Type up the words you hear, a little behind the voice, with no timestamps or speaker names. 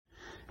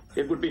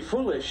It would be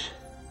foolish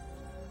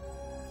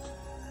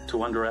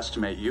to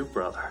underestimate you,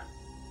 brother.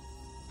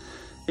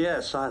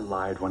 Yes, I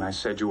lied when I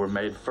said you were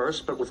made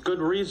first, but with good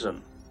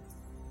reason.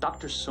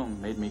 Dr. Sung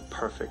made me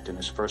perfect in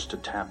his first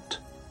attempt,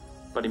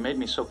 but he made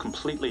me so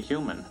completely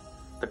human,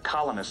 the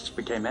colonists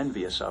became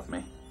envious of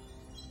me.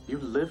 You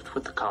lived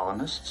with the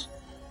colonists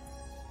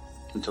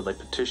until they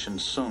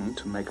petitioned Sung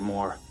to make a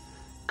more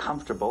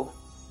comfortable,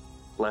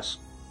 less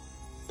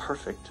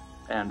perfect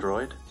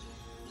android.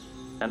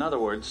 In other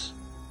words,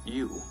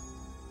 you,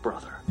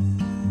 brother.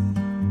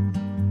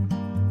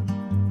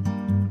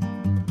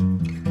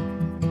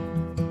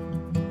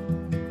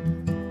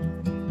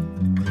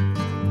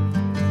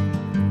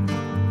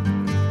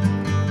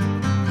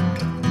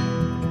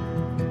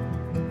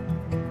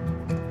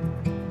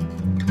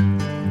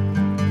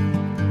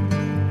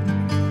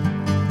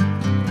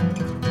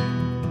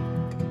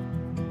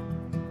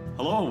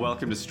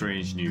 Welcome to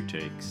Strange New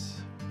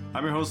Takes.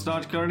 I'm your host,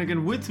 Naj Karnik,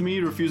 and with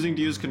me, refusing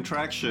to use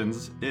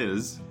contractions,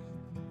 is...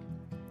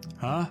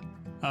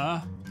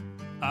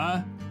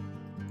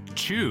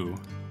 Chew.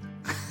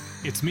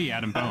 It's me,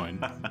 Adam Bowen.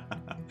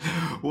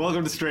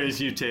 Welcome to Strange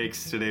New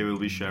Takes. Today we'll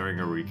be sharing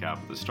a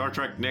recap of the Star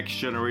Trek Next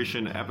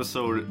Generation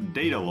episode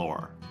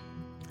Datalore.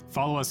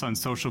 Follow us on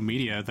social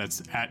media,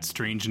 that's at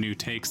Strange New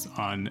Takes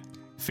on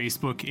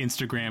Facebook,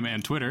 Instagram,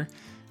 and Twitter.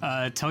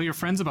 Tell your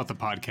friends about the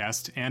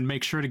podcast and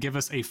make sure to give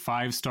us a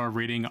 5-star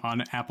rating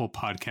on Apple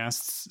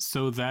Podcasts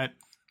so that,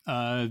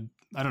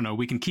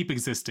 we can keep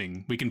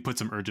existing. We can put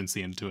some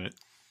urgency into it.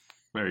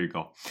 There you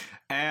go.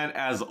 And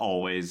as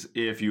always,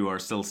 if you are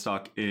still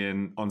stuck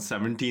on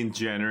 17th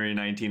January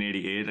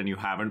 1988 and you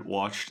haven't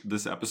watched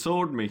this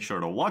episode, make sure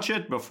to watch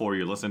it before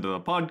you listen to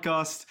the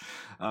podcast,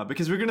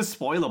 because we're going to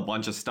spoil a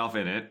bunch of stuff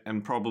in it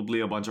and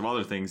probably a bunch of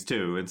other things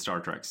too in Star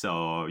Trek.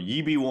 So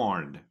ye be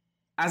warned.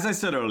 As I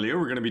said earlier,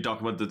 we're going to be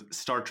talking about the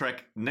Star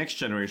Trek Next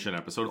Generation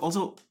episode.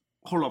 Also,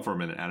 hold on for a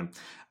minute, Adam.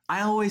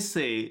 I always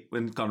say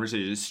in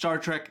conversations, Star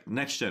Trek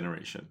Next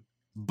Generation,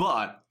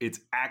 but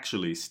it's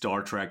actually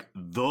Star Trek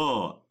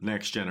The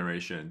Next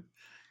Generation.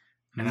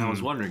 And I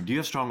was wondering, do you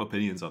have strong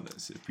opinions on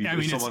this?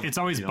 It's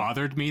always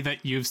bothered me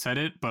that you've said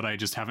it, but I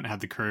just haven't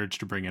had the courage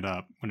to bring it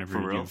up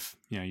whenever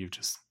you've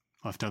just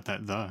left out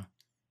that the.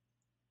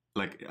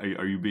 Like,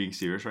 are you being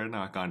serious right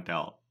now? I can't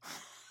tell.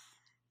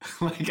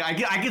 Like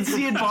I can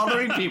see it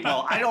bothering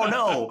people. I don't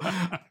know.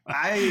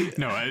 I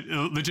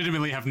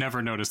legitimately have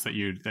never noticed that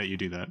you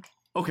do that.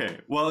 Okay,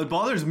 well, it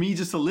bothers me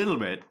just a little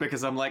bit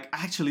because I'm like,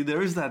 actually,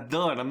 there is that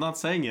the, and I'm not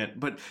saying it,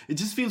 but it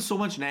just feels so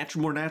much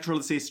more natural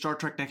to say Star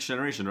Trek Next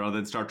Generation rather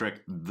than Star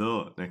Trek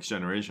The Next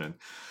Generation.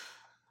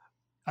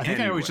 I think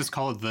I always just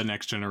call it The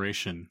Next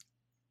Generation.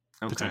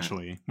 Okay.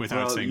 Potentially,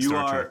 without saying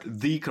Star Trek. You are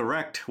the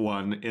correct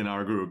one in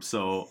our group,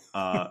 so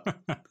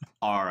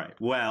all right.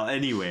 Well,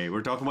 anyway,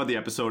 we're talking about the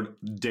episode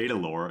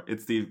Datalore.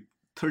 It's the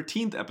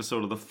 13th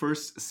episode of the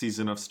first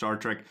season of Star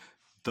Trek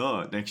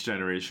The Next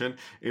Generation.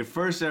 It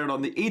first aired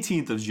on the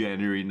 18th of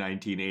January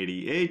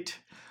 1988.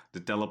 The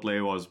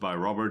teleplay was by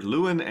Robert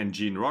Lewin and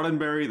Gene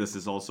Roddenberry. This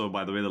is also,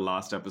 by the way, the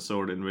last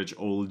episode in which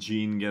old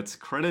Gene gets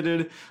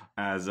credited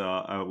as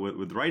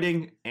with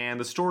writing. And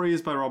the story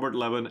is by Robert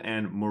Levin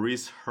and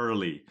Maurice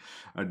Hurley.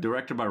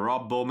 Directed by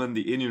Rob Bowman.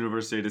 The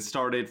in-universe date is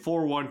stardate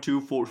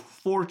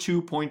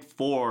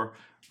 41242.4,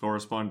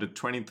 correspond to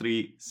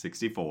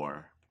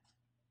 2364.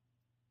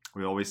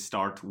 We always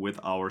start with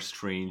our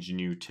strange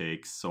new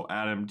takes. So,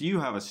 Adam, do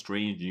you have a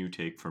strange new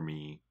take for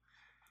me?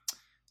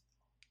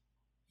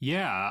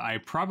 Yeah, I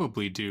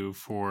probably do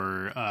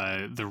for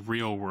the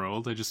real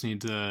world. I just need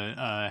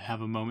to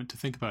have a moment to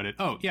think about it.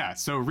 Oh, yeah.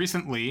 So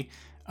recently,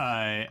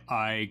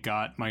 I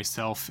got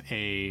myself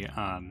a...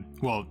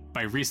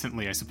 by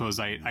recently, I suppose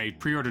I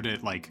pre-ordered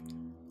it like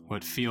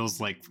what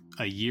feels like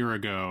a year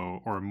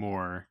ago or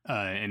more,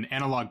 an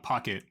Analog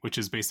Pocket, which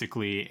is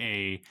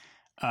basically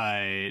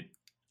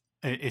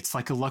it's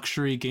like a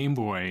luxury Game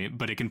Boy,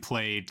 but it can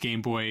play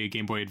Game Boy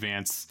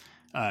Advance,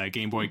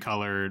 Game Boy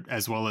Color,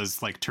 as well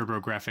as like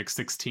TurboGrafx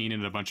 16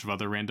 and a bunch of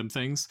other random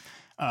things.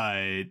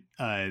 The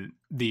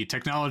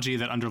technology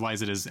that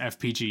underlies it is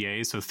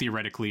FPGA, so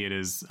theoretically it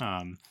is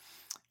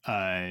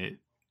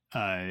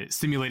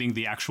simulating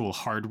the actual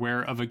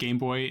hardware of a Game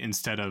Boy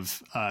instead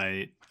of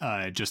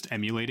just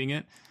emulating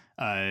it.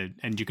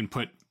 And you can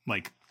put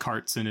like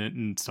carts in it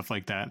and stuff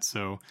like that.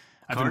 So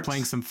I've been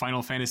playing some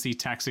Final Fantasy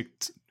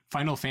Tactics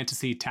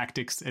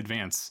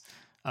Advance.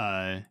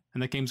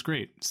 And that game's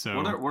great. So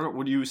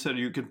what you said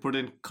you could put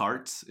in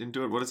carts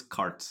into it? What is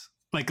carts?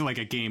 Like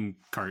a game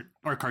cart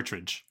or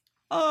cartridge.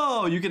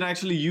 Oh, you can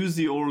actually use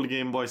the old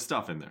Game Boy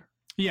stuff in there.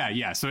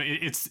 Yeah. So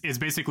it's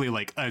basically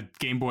like a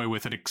Game Boy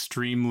with an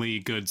extremely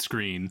good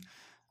screen.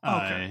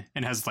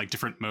 And has like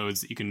different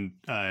modes that you can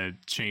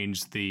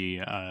change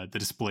the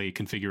display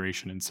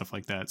configuration and stuff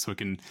like that. So it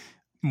can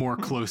more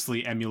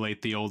closely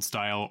emulate the old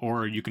style,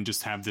 or you can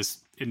just have this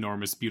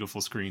enormous,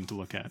 beautiful screen to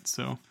look at.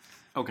 So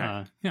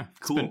okay.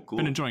 Cool.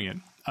 Been enjoying it.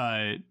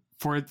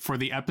 For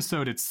the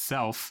episode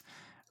itself,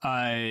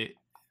 I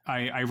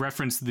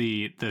referenced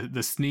the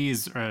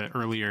sneeze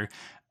earlier.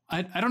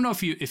 I don't know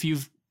if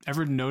you've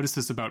ever noticed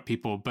this about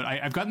people, but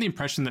I've gotten the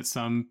impression that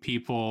some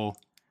people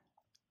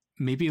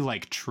maybe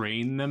like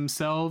train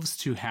themselves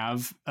to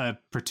have a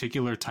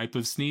particular type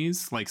of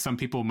sneeze. Like some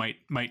people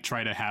might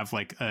try to have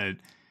like or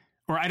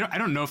I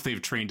don't know if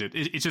they've trained it.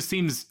 It just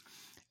seems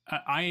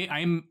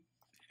I'm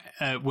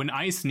when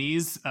I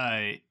sneeze,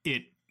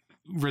 it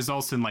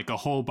results in like a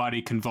whole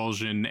body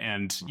convulsion,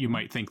 and you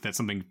might think that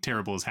something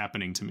terrible is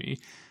happening to me.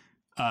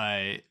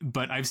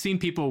 But I've seen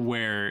people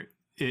where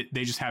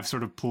they just have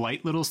sort of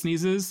polite little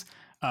sneezes.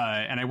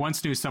 And I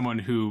once knew someone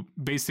who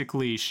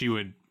basically she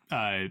would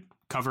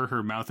cover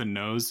her mouth and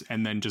nose,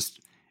 and then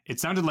it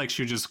sounded like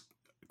she was just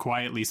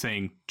quietly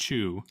saying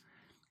chew,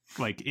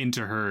 like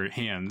into her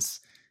hands.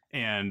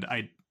 And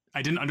I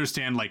didn't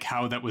understand like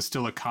how that was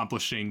still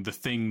accomplishing the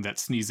thing that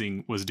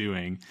sneezing was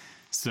doing.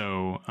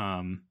 So,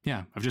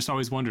 yeah, I've just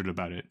always wondered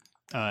about it.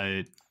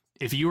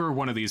 If you are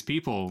one of these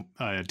people,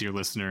 dear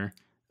listener,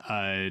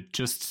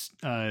 just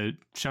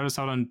shout us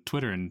out on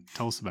Twitter and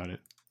tell us about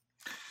it.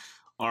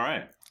 All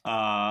right.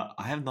 I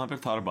have not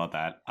thought about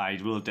that. I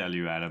will tell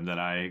you, Adam, that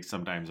I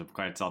sometimes am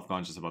quite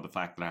self-conscious about the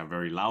fact that I have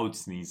very loud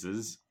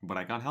sneezes, but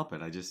I can't help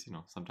it. I just,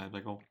 sometimes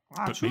I go,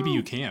 but true. Maybe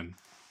you can.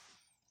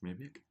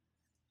 Maybe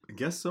I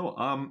guess so.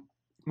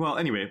 Well,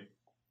 anyway,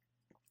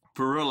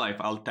 for real life,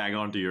 I'll tag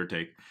on to your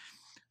take.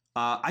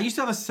 I used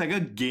to have a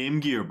Sega Game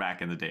Gear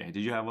back in the day.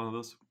 Did you have one of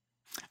those?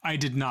 I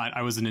did not.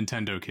 I was a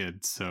Nintendo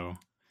kid, so...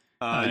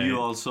 You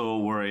also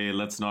were a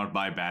let's not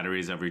buy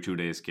batteries every 2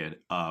 days kid,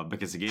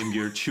 because the Game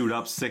Gear chewed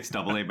up 6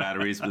 AA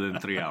batteries within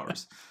 3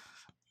 hours.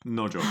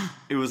 No joke.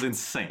 It was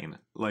insane,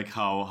 like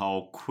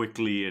how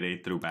quickly it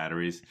ate through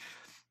batteries.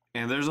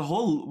 And there's a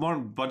whole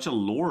bunch of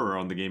lore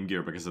around the Game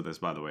Gear because of this,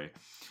 by the way.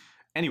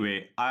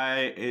 Anyway,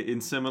 in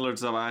similar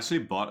stuff, I actually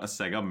bought a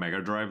Sega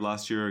Mega Drive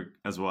last year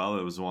as well.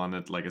 It was one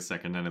at like a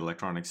secondhand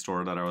electronics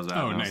store that I was at.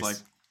 Oh, and nice. I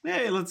was like,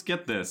 hey, let's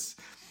get this.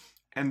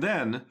 And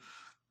then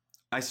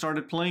I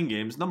started playing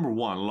games. Number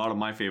one, a lot of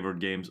my favorite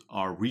games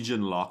are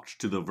region locked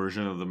to the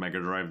version of the Mega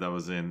Drive that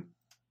was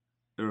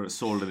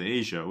sold in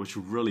Asia, which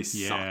really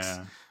sucks.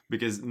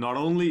 Because not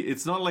only,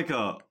 it's not like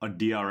a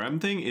DRM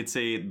thing, it's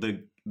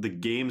the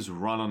games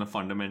run on a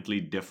fundamentally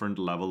different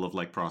level of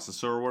like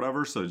processor or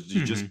whatever, so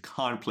you just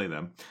can't play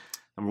them.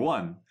 Number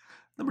one.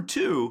 Number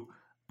two,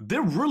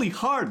 they're really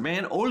hard,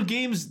 man. Old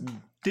games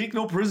take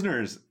no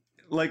prisoners.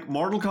 Like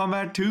Mortal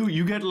Kombat 2,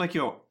 you get like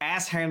your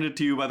ass handed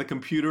to you by the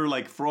computer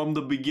like from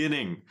the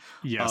beginning.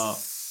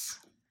 Yes.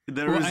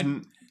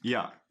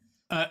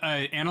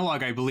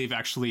 Analog, I believe,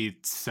 actually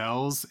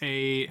sells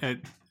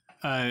I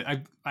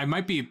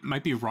might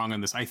be wrong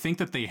on this. I think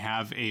that they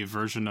have a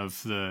version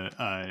of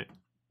the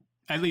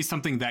at least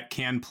something that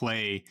can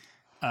play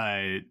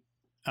Sega.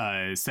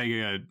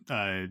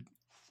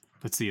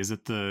 Let's see, is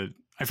it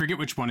I forget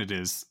which one it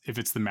is, if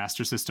it's the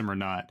Master System or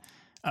not.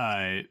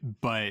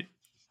 But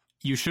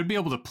you should be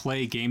able to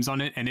play games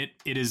on it, and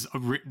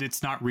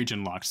it's not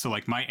region locked. So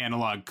like my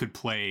Analog could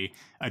play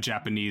a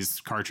Japanese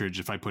cartridge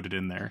if I put it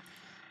in there.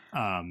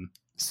 An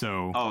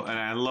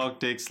Analog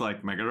takes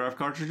like Mega Drive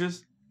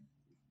cartridges?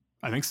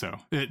 I think so.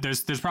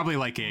 There's probably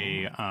like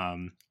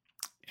a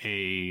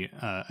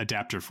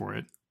adapter for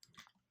it.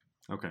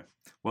 Okay.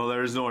 Well,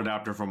 there is no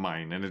adapter for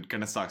mine, and it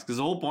kind of sucks because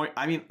the whole point,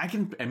 I mean, I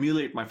can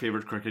emulate my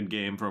favorite cricket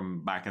game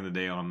from back in the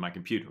day on my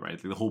computer, right?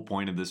 Like, the whole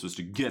point of this was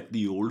to get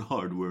the old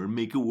hardware and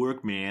make it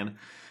work, man.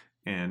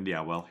 And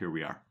yeah, well, here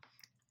we are.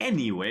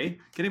 Anyway,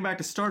 getting back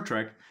to Star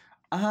Trek,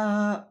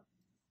 I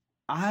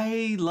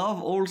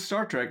love old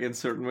Star Trek in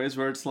certain ways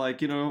where it's like,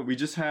 we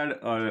just had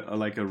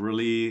a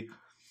really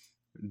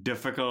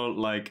difficult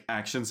like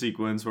action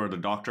sequence where the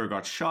Doctor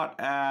got shot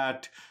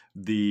at,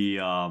 the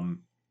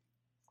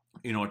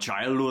a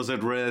child was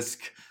at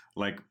risk,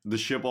 like the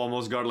ship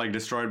almost got like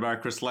destroyed by a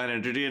crystalline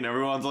entity, and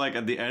everyone's like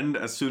at the end,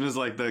 as soon as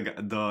like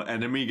the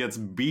enemy gets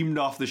beamed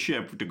off the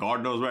ship to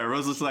God knows where,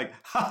 everyone's just like,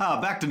 haha,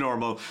 back to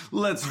normal,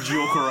 let's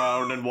joke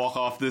around and walk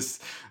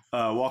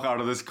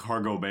out of this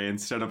cargo bay,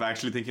 instead of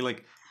actually thinking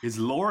like, is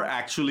Lore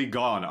actually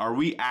gone? Are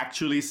we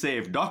actually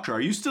safe? Doctor,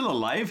 are you still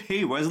alive?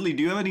 Hey, Wesley,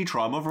 do you have any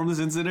trauma from this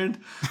incident?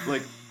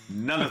 Like,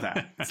 none of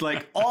that. It's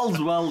like,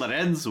 all's well that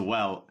ends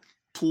well.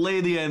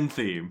 Play the end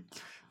theme.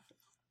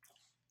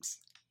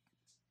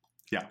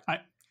 Yeah.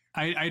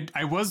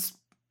 I was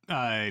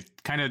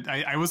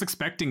I was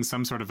expecting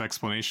some sort of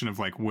explanation of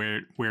like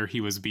where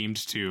he was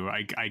beamed to.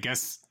 I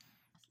guess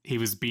he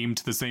was beamed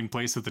to the same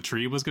place that the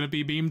tree was going to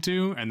be beamed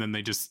to, and then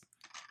they just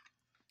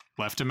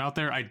left him out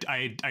there.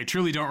 I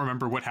truly don't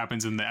remember what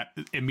happens in that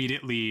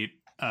immediately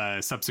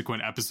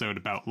subsequent episode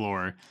about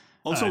Lore.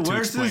 Also,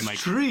 where's this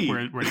tree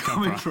where it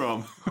coming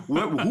from?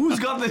 Who's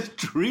got this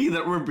tree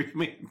that we're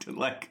beaming to,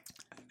 like?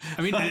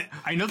 I mean,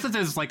 I know that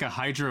there's like a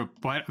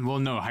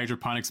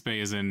hydroponics bay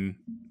is in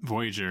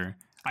Voyager.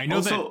 I know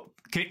also,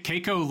 that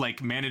Keiko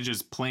like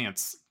manages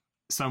plants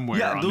somewhere.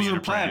 Yeah, on those are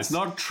plants,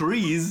 not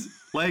trees.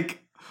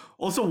 Like,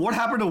 also, what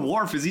happened to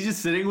Worf? Is he just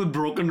sitting with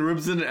broken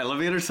ribs in an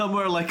elevator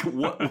somewhere? Like,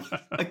 what?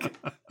 Like,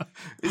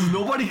 is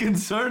nobody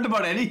concerned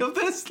about any of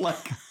this?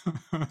 Like,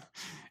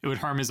 it would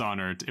harm his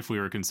honor if we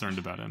were concerned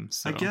about him.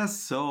 So. I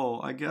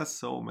guess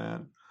so,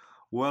 man.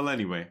 Well,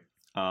 anyway,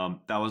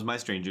 that was my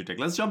Stranger take.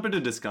 Let's jump into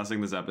discussing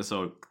this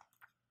episode.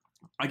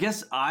 I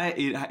guess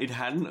it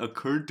hadn't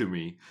occurred to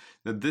me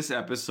that this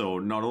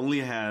episode not only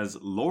has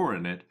lore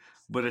in it,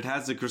 but it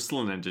has the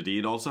crystalline entity.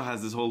 It also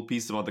has this whole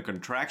piece about the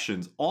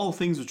contractions, all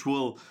things which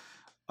will.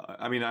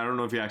 I mean, I don't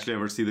know if you actually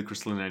ever see the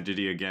crystalline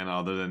entity again,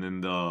 other than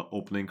in the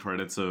opening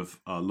credits of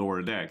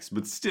Lower Decks,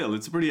 but still,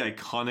 it's a pretty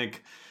iconic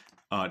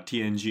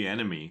TNG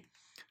enemy.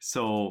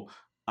 So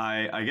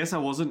I guess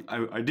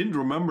I didn't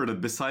remember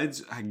that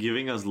besides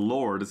giving us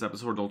lore, this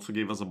episode also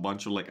gave us a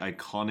bunch of like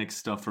iconic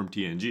stuff from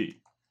TNG.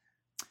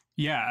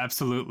 Yeah,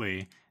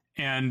 absolutely.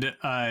 And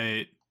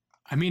I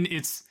mean,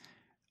 it's.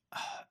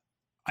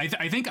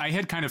 I think I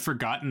had kind of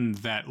forgotten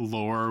that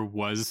lore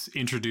was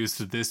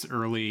introduced this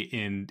early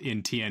in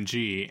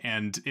TNG,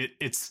 and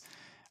it's.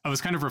 I was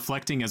kind of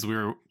reflecting as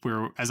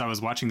as I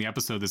was watching the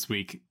episode this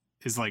week.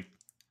 Is like,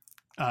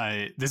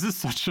 this is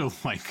such a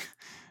like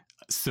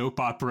soap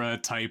opera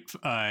type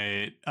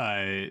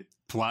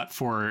plot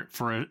for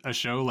a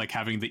show, like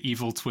having the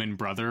evil twin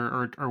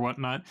brother or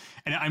whatnot,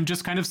 and I'm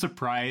just kind of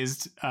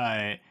surprised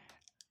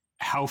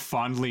how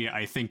fondly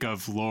I think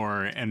of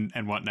lore and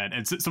whatnot.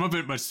 And some of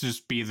it must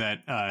just be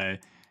that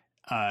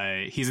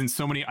he's in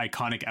so many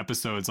iconic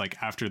episodes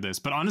like after this.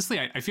 But honestly,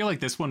 I feel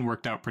like this one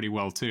worked out pretty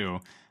well too,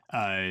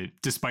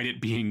 despite it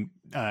being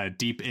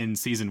deep in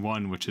season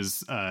 1, which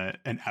is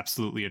an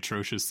absolutely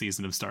atrocious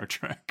season of Star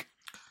Trek.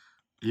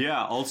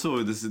 Yeah,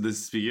 also,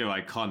 this speaking of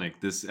iconic,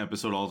 this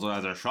episode also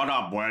has a "Shut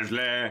up,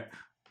 Wesley,"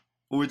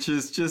 which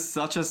is just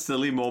such a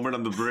silly moment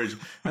on the bridge.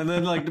 And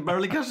then, like,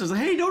 Beverly Crusher says,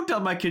 "Hey, don't tell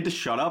my kid to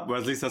shut up."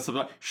 Wesley says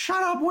something like,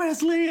 "Shut up,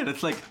 Wesley!" And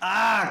it's like,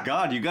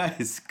 God, you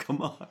guys,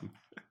 come on.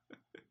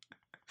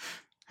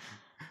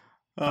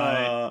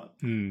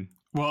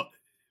 Well,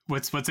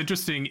 what's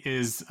interesting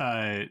is,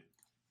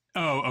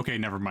 okay,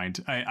 never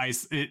mind. I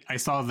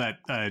saw that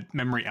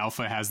Memory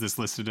Alpha has this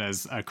listed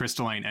as a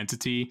crystalline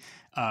entity,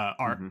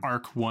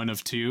 arc 1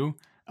 of 2,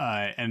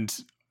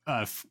 and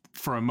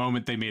for a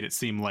moment they made it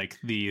seem like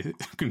the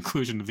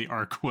conclusion of the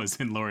arc was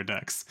in Lower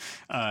Decks,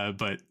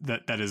 but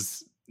that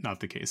is not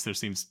the case. There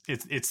seems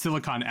it's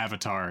Silicon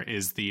Avatar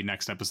is the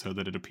next episode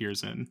that it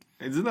appears in.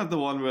 Isn't that the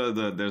one where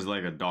there's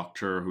like a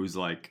doctor who's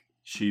like,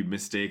 she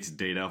mistakes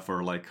Data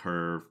for like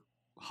her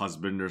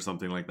husband or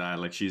something like that?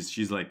 Like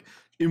she's like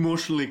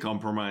emotionally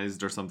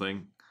compromised or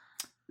something.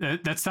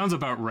 That sounds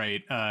about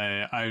right.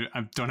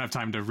 I don't have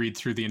time to read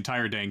through the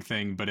entire dang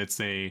thing, but it's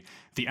the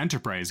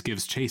Enterprise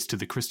gives chase to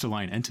the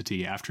crystalline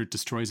entity after it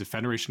destroys a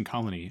Federation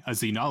colony. A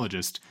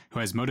xenologist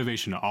who has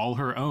motivation all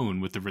her own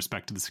with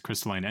respect to this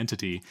crystalline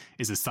entity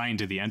is assigned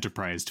to the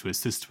Enterprise to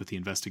assist with the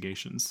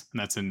investigations. And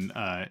that's in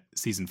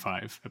season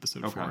 5,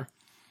 episode 4.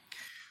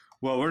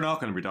 Well, we're not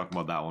going to be talking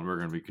about that one. We're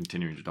going to be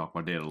continuing to talk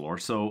about data lore.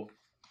 So,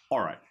 all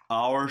right,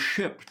 our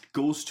ship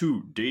goes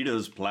to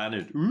Data's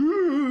planet.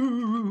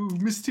 Ooh,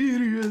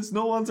 mysterious.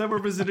 No one's ever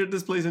visited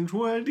this place in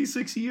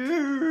 26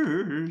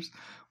 years.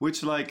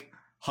 Which, like,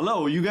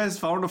 hello, you guys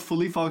found a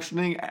fully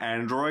functioning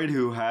android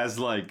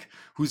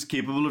who's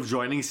capable of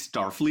joining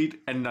Starfleet,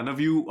 and none of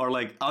you are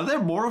like, are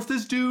there more of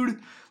this dude?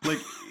 Like,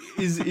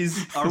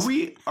 are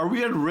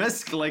we at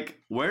risk? Like,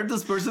 where'd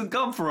this person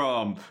come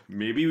from?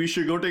 Maybe we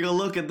should go take a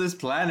look at this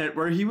planet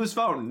where he was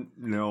found.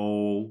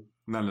 No,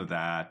 none of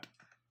that.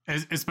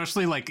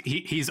 Especially like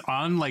he's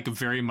on like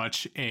very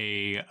much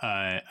a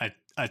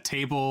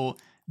table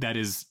that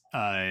is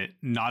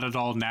not at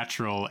all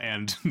natural,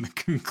 and the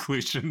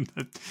conclusion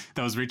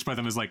that was reached by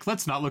them is like,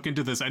 let's not look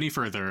into this any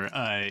further,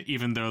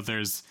 even though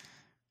there's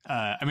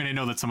I mean, I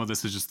know that some of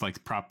this is just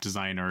like prop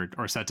design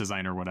or set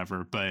design or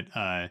whatever, but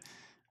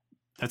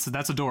that's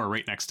a door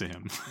right next to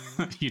him.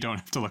 You don't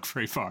have to look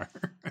very far.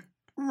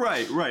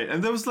 Right.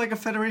 And there was like a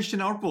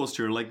Federation outpost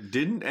here. Like,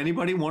 didn't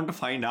anybody want to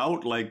find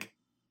out, like,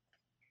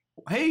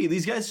 hey,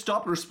 these guys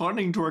stopped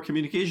responding to our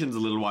communications a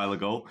little while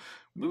ago.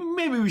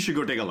 Maybe we should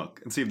go take a look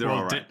and see if they're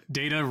all right.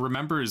 Data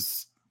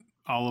remembers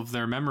all of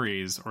their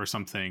memories or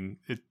something.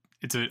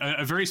 It's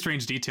a very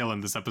strange detail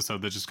in this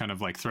episode that just kind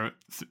of like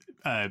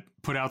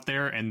put out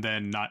there and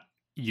then not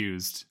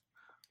used.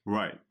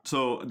 Right.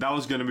 So that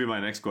was going to be my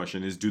next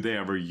question is, do they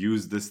ever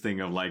use this thing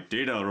of like,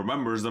 Data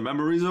remembers the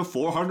memories of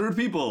 400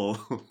 people?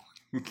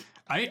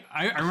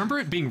 I remember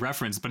it being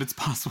referenced, but it's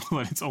possible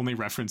that it's only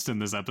referenced in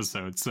this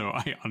episode, so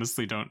I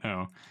honestly don't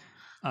know.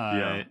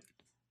 Yeah.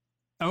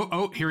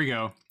 Oh, here we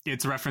go.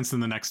 It's referenced in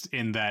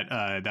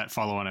that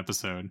follow-on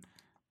episode.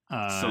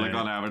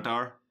 Silicon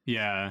Avatar?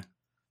 Yeah.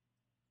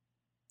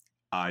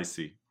 I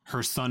see.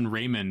 Her son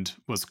Raymond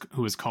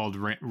who was called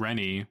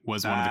Rennie,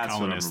 was one of the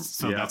colonists,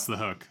 so that's the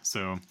hook.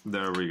 So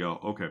there we go.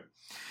 Okay.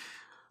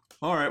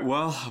 All right.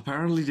 Well,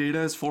 apparently Data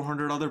is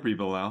 400 other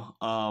people now.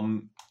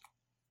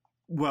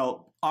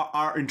 Well,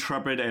 our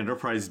intrepid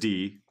Enterprise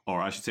D,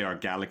 or I should say our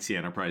Galaxy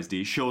Enterprise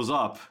D, shows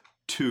up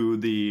to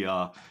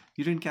the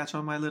You didn't catch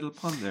on my little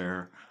pun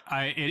there.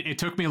 It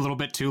took me a little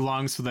bit too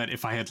long, so that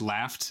if I had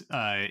laughed,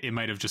 it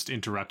might have just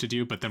interrupted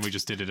you, but then we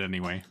just did it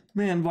anyway.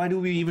 Man, why do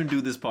we even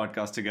do this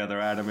podcast together,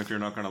 Adam, if you're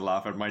not going to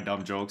laugh at my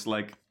dumb jokes?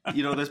 Like,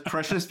 you know, there's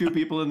precious few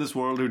people in this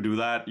world who do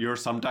that. You're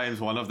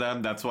sometimes one of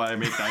them. That's why I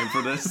make time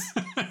for this.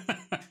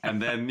 And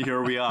then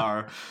here we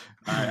are.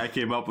 I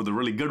came up with a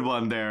really good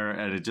one there,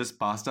 and it just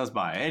passed us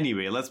by.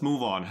 Anyway, let's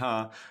move on,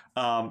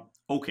 huh?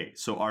 Okay,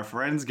 so our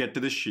friends get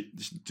to this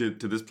to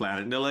this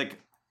planet, and they're like,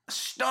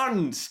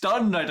 stunned,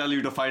 I tell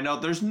you, to find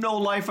out there's no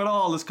life at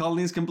all. This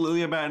colony is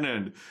completely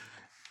abandoned.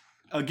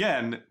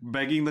 Again,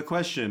 begging the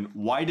question,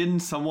 why didn't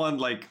someone,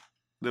 like,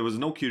 there was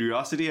no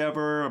curiosity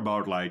ever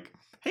about, like,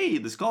 hey,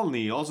 this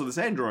colony, also this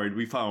android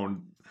we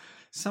found.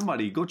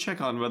 Somebody go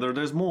check on whether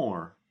there's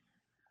more.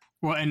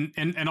 Well,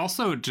 and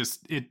also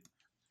just it.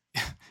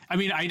 I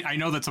mean, I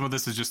know that some of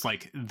this is just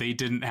like they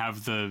didn't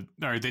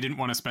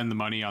want to spend the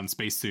money on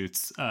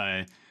spacesuits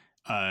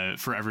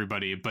for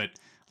everybody, but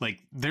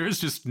like there's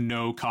just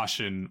no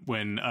caution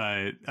when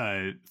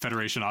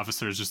Federation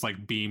officers just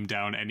like beam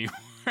down anywhere.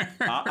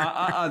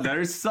 There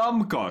is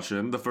some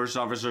caution. The first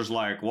officer's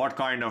like, what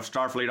kind of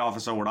Starfleet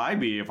officer would I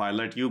be if I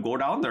let you go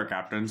down there,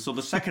 Captain? So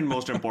the second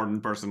most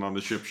important person on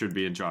the ship should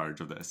be in charge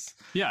of this.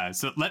 Yeah,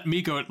 so let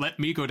me go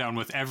down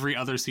with every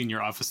other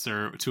senior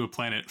officer to a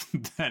planet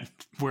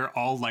where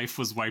all life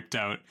was wiped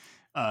out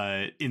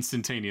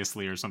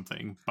instantaneously or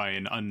something by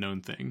an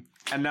unknown thing.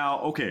 And now,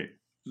 okay,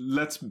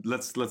 let's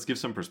give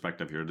some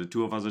perspective here. The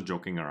two of us are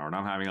joking around.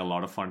 I'm having a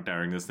lot of fun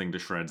tearing this thing to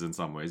shreds in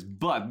some ways,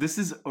 but this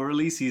is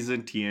early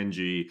season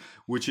TNG,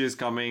 which is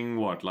coming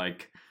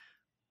like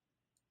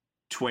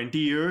 20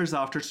 years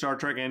after Star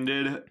Trek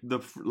ended the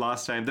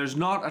last time. There's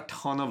not a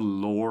ton of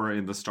lore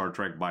in the Star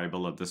Trek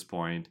Bible at this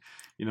point.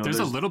 You know, there's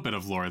a little bit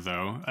of lore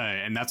though,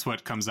 and that's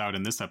what comes out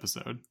in this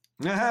episode.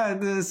 See,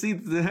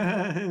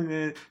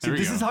 this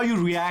is how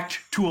you react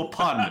to a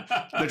pun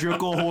that your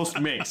co-host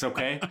makes,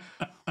 okay?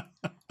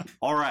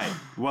 All right.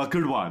 Well,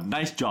 good one.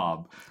 Nice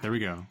job. There we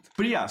go.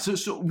 But yeah,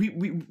 so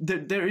we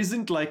there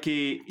isn't like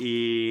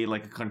a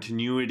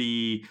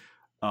continuity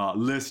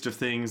list of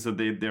things that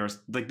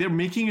they're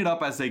making it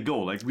up as they go.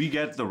 Like we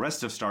get the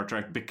rest of Star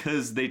Trek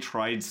because they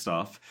tried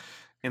stuff,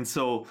 and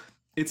so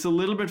it's a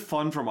little bit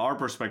fun from our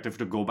perspective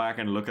to go back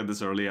and look at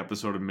this early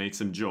episode and make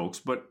some jokes.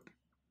 But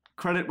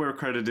credit where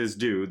credit is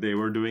due. They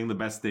were doing the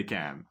best they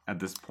can at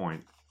this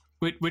point.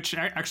 Which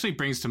actually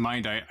brings to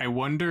mind, I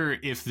wonder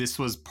if this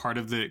was part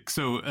of the...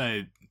 So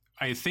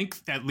I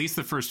think at least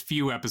the first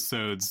few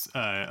episodes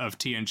of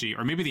TNG,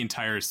 or maybe the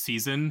entire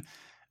season,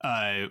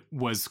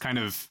 was kind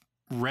of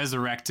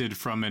resurrected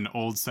from an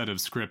old set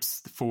of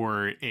scripts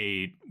for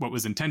what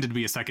was intended to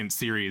be a second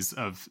series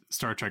of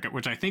Star Trek,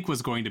 which I think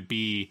was going to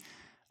be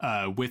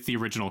with the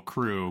original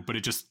crew, but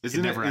it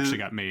never actually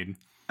got made.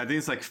 I think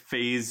it's like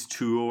phase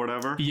 2 or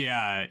whatever.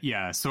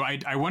 Yeah. So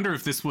I wonder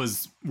if this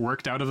was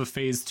worked out of a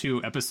phase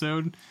 2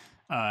 episode.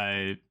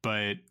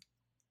 But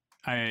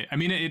I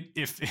mean,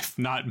 if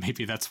not,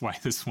 maybe that's why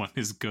this one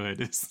is good.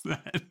 Is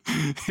that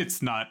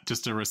it's not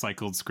just a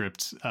recycled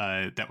script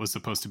that was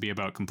supposed to be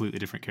about completely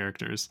different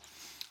characters.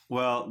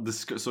 Well,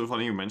 so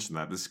funny you mentioned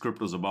that. This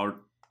script was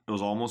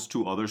almost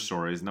 2 other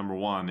stories. Number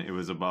one, it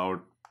was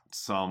about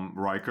some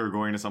Riker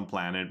going to some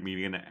planet,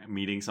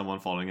 meeting someone,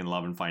 falling in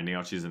love, and finding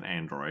out she's an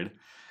android.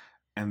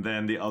 And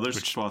then the other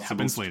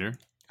happens later.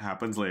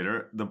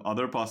 The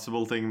other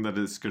possible thing that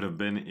this could have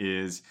been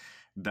is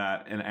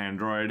that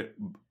an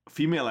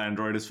female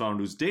android is found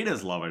who's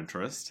Data's love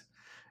interest,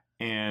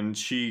 and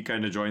she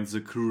kind of joins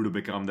the crew to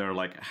become their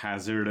like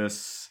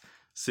hazardous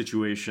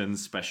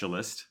situations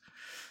specialist.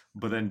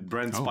 But then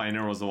Brent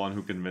Spiner was the one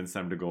who convinced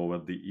them to go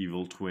with the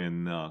evil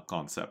twin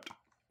concept.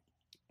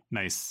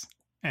 Nice.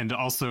 And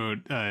also,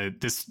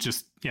 this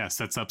just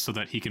sets up so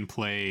that he can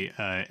play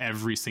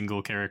every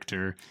single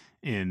character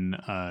in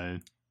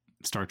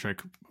Star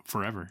Trek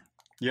forever.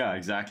 Yeah,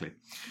 exactly.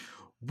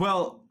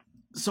 Well,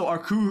 so our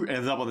crew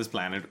ends up on this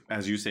planet,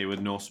 as you say, with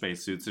no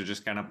spacesuits. They're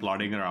just kind of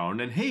plodding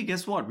around. And hey,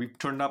 guess what? We've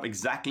turned up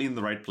exactly in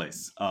the right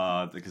place.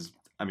 Because,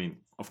 I mean,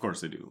 of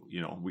course they do.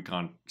 You know, we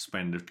can't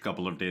spend a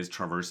couple of days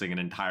traversing an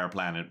entire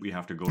planet. We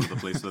have to go to the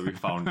place where we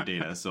found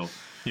Data. So,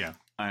 yeah.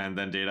 And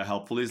then Data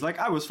helpfully is like,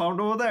 I was found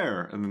over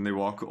there. And then they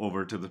walk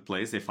over to the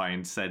place. They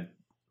find said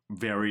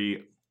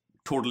very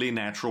totally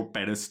natural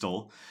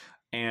pedestal.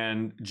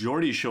 And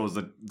Geordi shows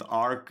that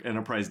our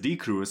Enterprise D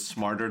crew is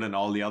smarter than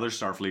all the other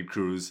Starfleet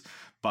crews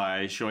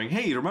by showing,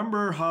 hey,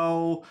 remember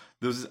how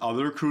there's this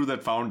other crew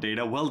that found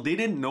Data? Well, they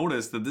didn't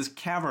notice that this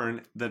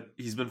cavern that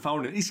he's been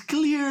found in is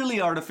clearly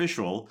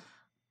artificial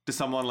to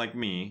someone like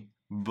me,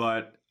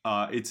 but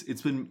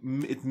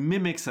it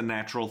mimics a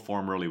natural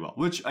form really well,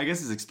 which I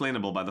guess is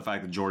explainable by the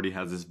fact that Geordi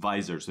has this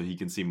visor so he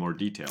can see more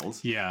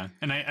details. Yeah,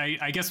 and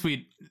I guess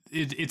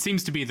it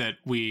seems to be that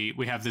we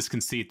have this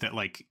conceit that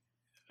like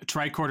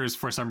tricorders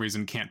for some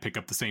reason can't pick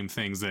up the same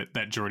things that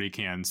Geordi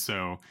can,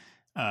 so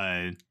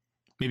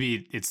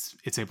maybe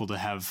it's able to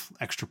have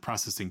extra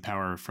processing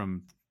power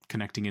from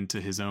connecting into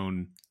his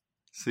own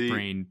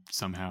brain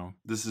somehow.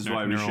 This is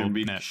why we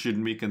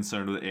shouldn't be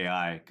concerned with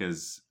AI,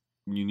 because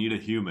you need a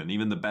human.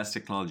 Even the best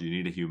technology, you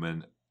need a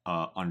human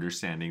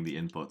understanding the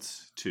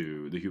inputs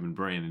to the human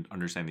brain and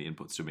understanding the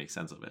inputs to make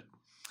sense of it.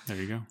 There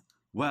you go.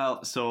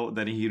 Well, so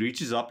then he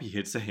reaches up, he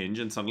hits a hinge,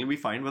 and suddenly we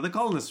find where the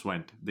colonists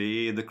went.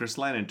 The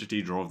crystalline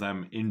entity drove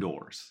them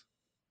indoors.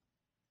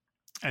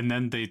 And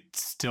then they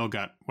still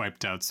got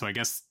wiped out. So I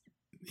guess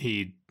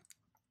he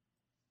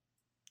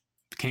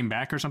came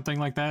back or something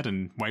like that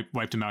and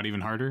wiped him out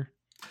even harder.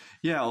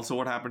 Yeah, also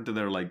what happened to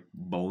their, like,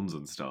 bones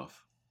and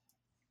stuff?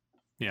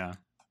 Yeah.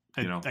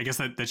 I guess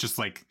that's just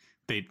like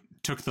they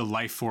took the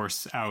life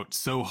force out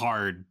so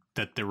hard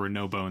that there were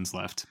no bones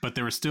left. But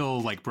there were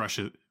still, like, brush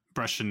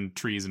and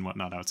trees and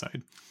whatnot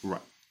outside.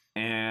 Right.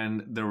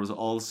 And there was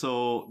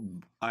also,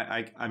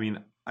 I mean,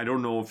 I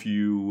don't know if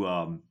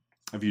you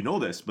know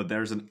this, but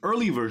there's an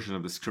early version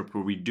of the script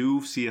where we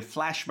do see a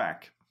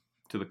flashback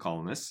to the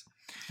colonists.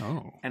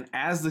 Oh. And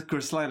as the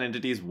crystalline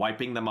entity is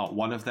wiping them out,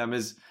 one of them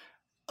is,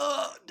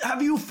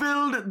 have you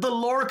filled the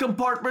lore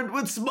compartment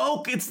with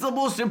smoke? It's the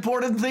most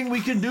important thing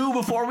we can do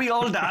before we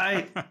all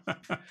die.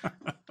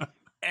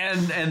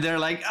 and they're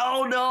like,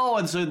 oh no.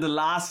 And so in the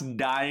last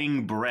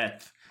dying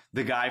breath,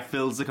 the guy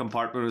fills the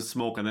compartment with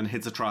smoke and then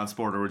hits a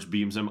transporter, which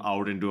beams him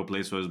out into a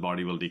place where his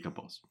body will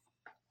decompose.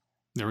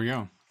 There we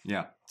go.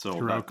 Yeah. So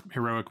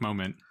heroic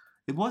moment.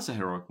 It was a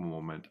heroic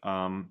moment.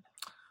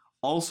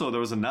 Also, there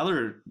was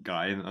another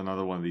guy in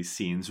another one of these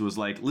scenes who was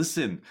like,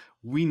 listen,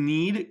 we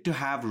need to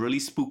have really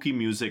spooky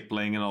music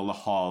playing in all the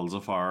halls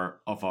of our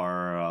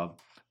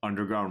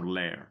underground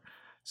lair.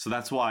 So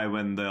that's why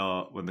when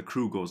the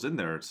crew goes in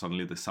there,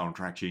 suddenly the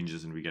soundtrack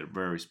changes and we get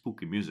very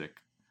spooky music.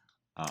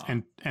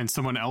 And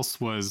someone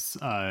else was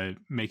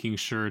making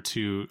sure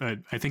to,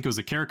 I think it was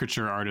a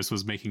caricature artist,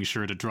 was making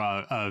sure to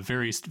draw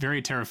very,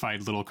 very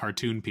terrified little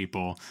cartoon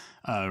people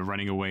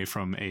running away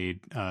from a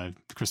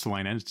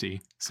crystalline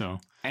entity.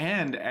 So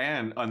and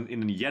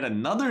in yet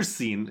another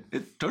scene,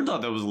 it turned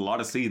out there was a lot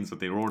of scenes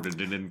that they wrote and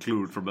didn't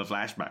include from the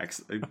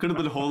flashbacks. It could have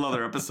been a whole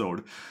other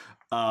episode.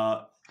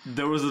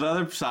 There was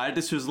another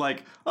scientist who's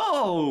like,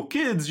 oh,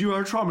 kids, you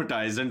are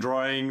traumatized, and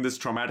drawing this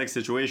traumatic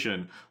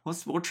situation.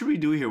 What should we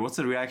do here? What's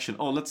the reaction?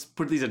 Oh, let's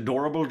put these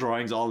adorable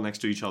drawings all next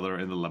to each other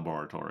in the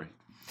laboratory.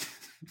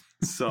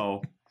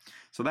 So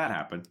that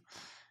happened.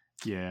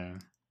 Yeah.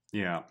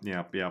 Yeah.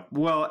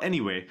 Well,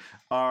 anyway,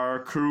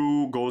 our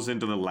crew goes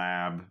into the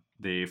lab.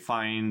 They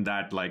find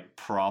that, like,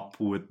 prop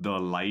with the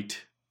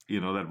light,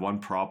 that one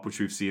prop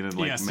which we've seen in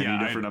many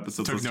different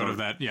episodes. Took note of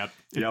that.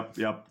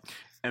 Yep.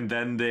 And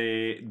then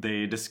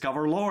they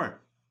discover Lore,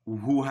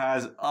 who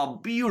has a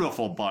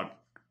beautiful butt.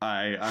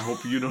 I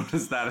hope you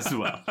noticed that as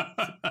well.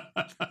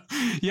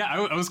 Yeah,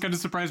 I was kind of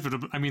surprised,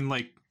 but I mean,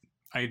 like,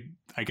 I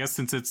guess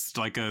since it's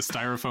like a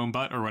styrofoam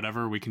butt or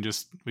whatever, we can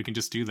just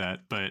do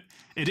that. But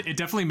it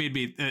definitely made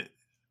me.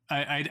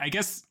 I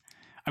guess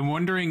I'm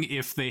wondering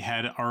if they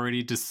had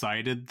already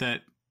decided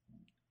that.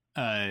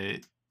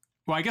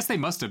 Well, I guess they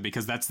must have,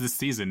 because that's this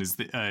season.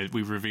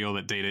 We reveal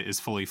that Data is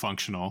fully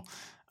functional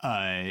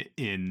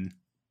in.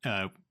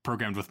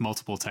 Programmed with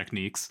multiple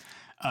techniques,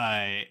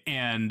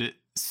 and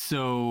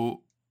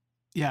so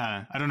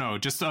yeah, I don't know,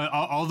 just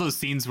all those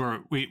scenes where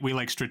we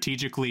like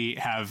strategically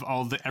have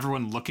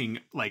everyone looking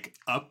like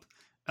up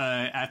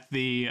at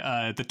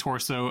the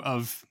torso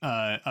of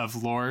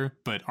Lore,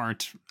 but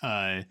aren't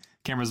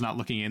cameras not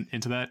looking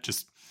into that.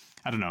 Just,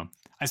 I don't know.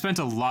 I spent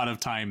a lot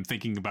of time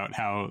thinking about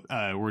how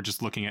we're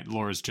just looking at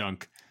Lore's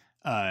junk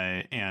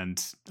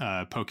and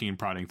poking and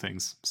prodding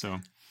things. So.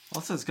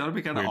 Also, it's got to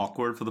be kind of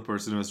awkward for the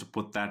person who has to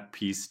put that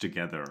piece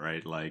together,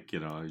 right? Like, you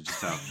just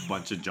have a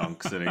bunch of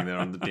junk sitting there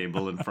on the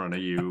table in front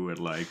of you and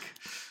like...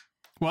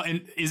 Well,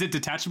 and is it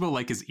detachable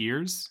like his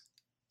ears?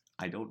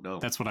 I don't know.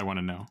 That's what I want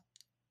to know.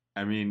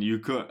 I mean, you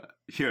could...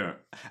 Here,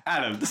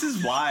 Adam, this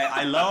is why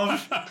I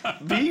love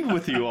being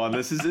with you on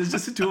this. It's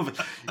just the two of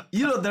us.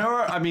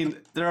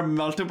 There are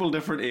multiple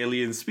different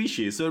alien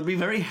species, so it'd be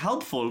very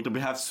helpful to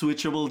have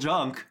switchable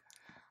junk.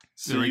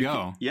 So there we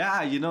go.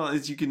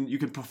 You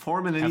can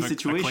perform in any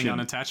situation. A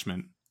Klingon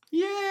attachment.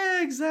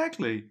 Yeah,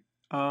 exactly.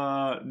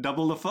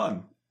 Double the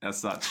fun, as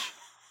such.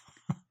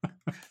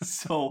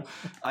 So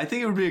I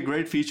think it would be a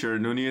great feature.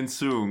 Noonien and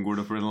Soong would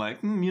have been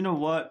like, you know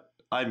what?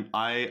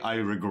 I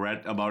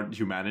regret about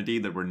humanity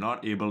that we're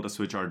not able to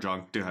switch our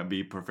junk to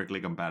be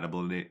perfectly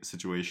compatible in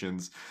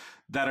situations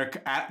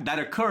that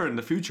occur in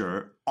the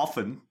future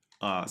often.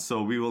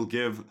 So we will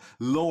give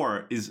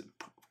Lore is...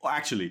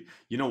 Actually,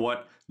 you know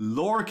what?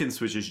 Lore can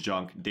switch his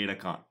junk, Data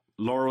can't.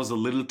 Lore was a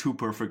little too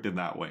perfect in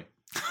that way.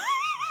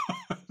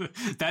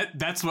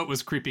 That's what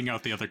was creeping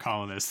out the other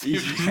colonists. It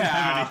didn't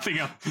have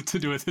anything to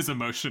do with his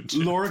emotion.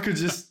 Lore could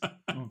just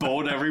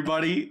bone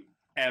everybody,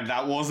 and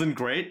that wasn't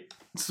great.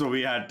 So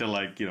we had to,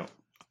 like,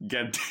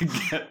 get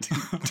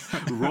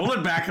roll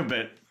it back a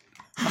bit.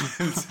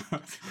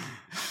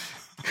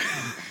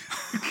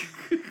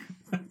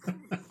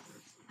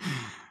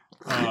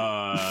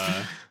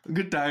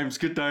 Good times,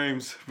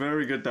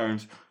 very good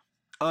times.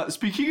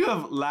 Speaking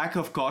of lack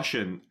of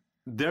caution,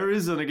 there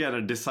is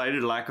a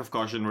decided lack of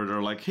caution where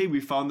they're like, hey, we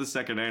found the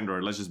second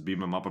android, let's just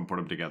beam him up and put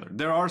him together.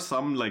 There are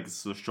some like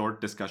short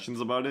discussions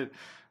about it,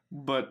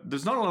 But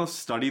there's not a lot of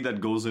study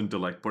that goes into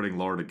like putting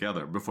lore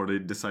together before they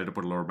decide to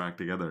put lore back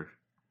together.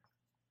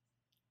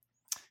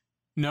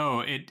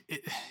 No,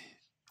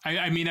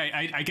 I mean,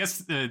 I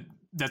guess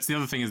that's the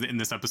other thing is that in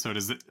this episode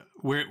is that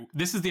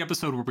this is the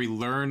episode where we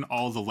learn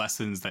all the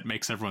lessons that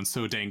makes everyone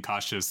so dang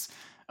cautious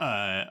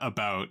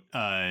about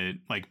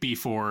like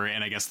B4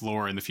 and I guess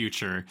lore in the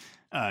future.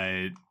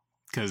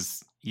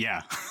 Because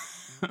yeah,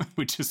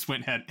 we just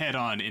went head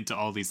on into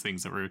all these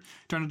things that were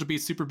turned out to be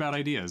super bad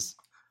ideas.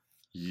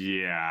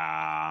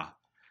 Yeah.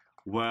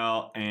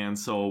 Well, and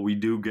so we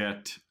do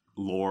get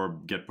lore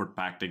get put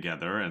back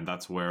together, and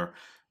that's where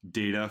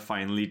Data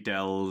finally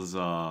tells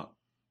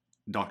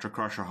Dr.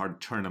 Crusher how to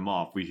turn him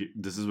off.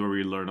 This is where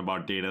we learn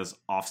about Data's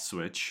off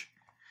switch.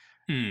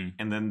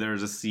 And then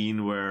there's a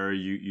scene where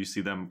you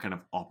see them kind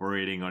of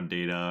operating on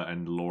Data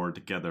and lore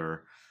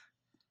together,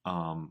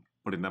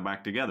 putting them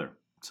back together.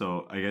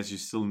 So I guess you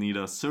still need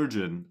a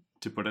surgeon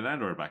to put an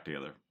android back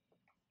together.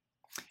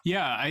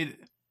 Yeah,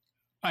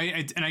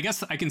 and I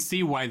guess I can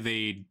see why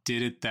they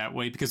did it that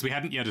way, because we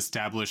hadn't yet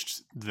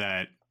established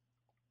that.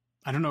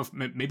 I don't know if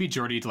maybe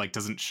Geordi like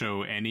doesn't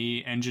show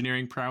any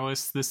engineering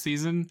prowess this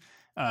season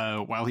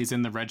while he's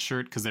in the red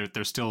shirt, because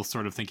they're still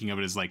sort of thinking of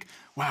it as like,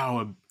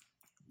 wow,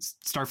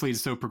 Starfleet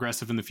is so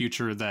progressive in the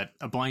future that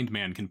a blind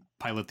man can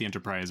pilot the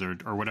Enterprise or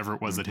whatever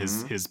it was that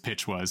his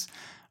pitch was.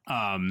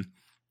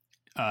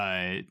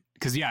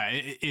 Because yeah,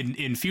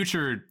 in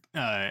future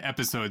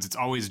episodes, it's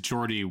always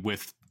Geordi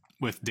with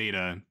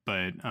Data,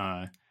 but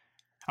I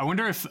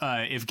wonder if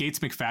Gates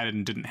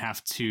McFadden didn't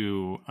have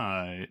to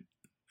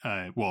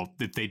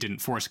that they didn't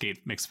force Gates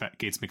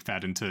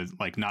McFadden to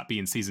like not be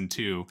in season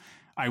 2.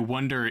 I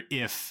wonder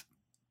if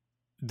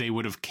they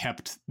would have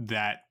kept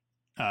that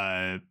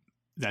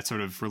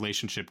sort of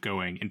relationship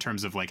going in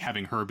terms of like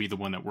having her be the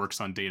one that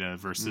works on Data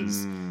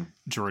versus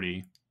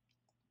Geordi.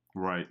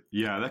 Right.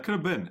 Yeah, that could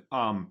have been.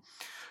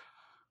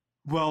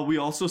 Well, we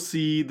also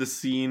see the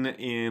scene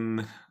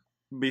in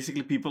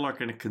basically people are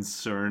kind of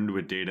concerned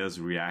with Data's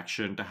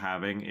reaction to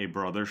having a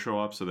brother show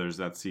up. So there's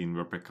that scene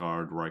where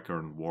Picard, Riker,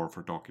 and Worf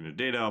are talking to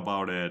Data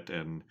about it,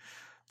 and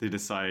they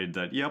decide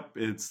that, yep,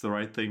 it's the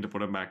right thing to put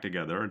them back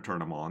together and turn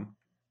them on.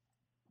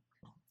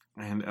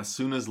 And as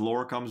soon as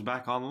lore comes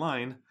back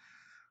online,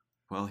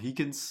 well,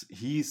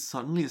 he's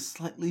suddenly a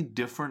slightly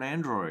different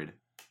android.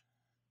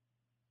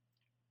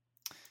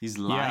 He's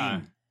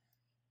lying.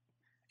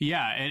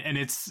 Yeah, and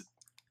it's...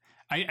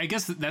 I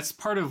guess that's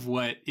part of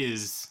what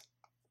is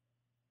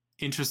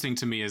interesting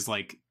to me is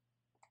like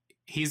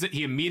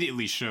he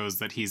immediately shows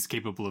that he's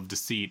capable of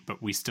deceit,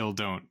 but we still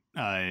don't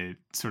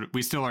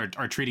we still are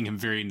treating him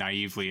very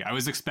naively. I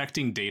was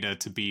expecting Data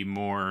to be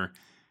more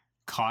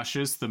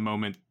cautious the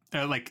moment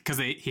like because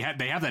they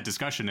have that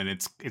discussion, and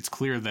it's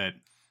clear that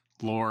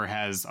lore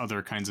has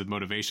other kinds of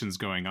motivations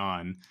going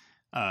on,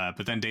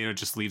 but then Data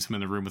just leaves him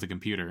in the room with a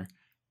computer.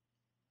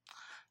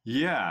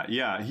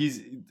 Yeah,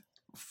 he's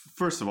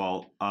first of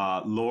all,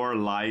 lore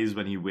lies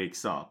when he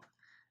wakes up,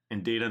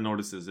 and Data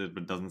notices it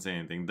but doesn't say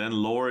anything. Then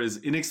lore is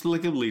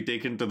inexplicably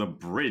taken to the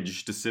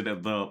bridge to sit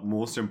at the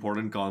most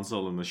important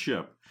console in the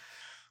ship,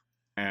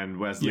 and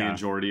Wesley and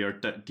Geordi are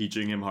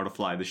teaching him how to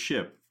fly the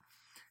ship.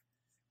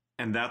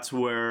 And that's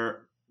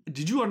where,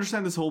 did you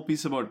understand this whole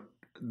piece about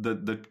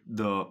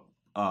the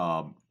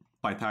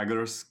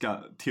Pythagoras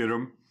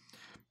theorem,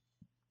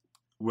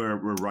 where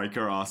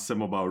Riker asks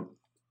him about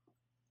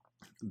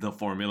the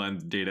formula,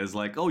 and Data is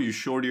like, "Oh, you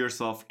showed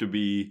yourself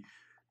to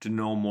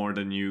know more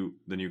than you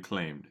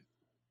claimed."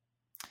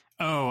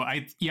 Oh,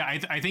 I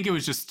think it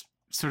was just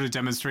sort of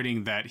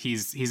demonstrating that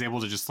he's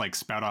able to just like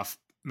spout off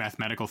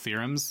mathematical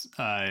theorems.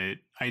 I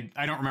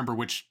don't remember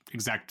which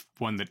exact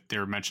one that they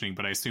were mentioning,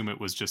 but I assume it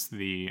was just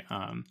the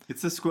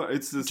it's the square.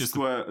 It's the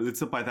square.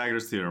 It's the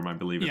Pythagoras theorem, I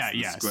believe.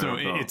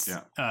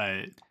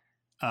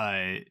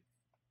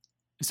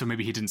 So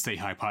maybe he didn't say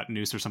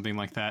hypotenuse or something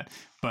like that,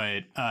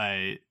 but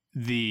I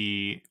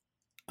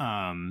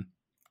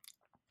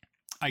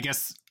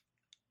guess,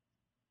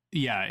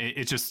 yeah,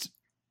 it just,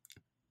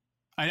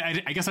 I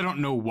guess I don't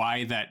know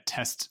why that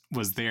test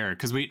was there,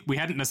 because we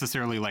hadn't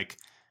necessarily like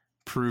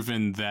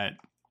proven that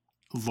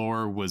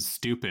lore was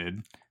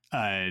stupid,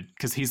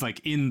 because he's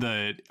like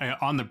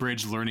on the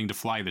bridge learning to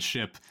fly the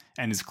ship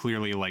and is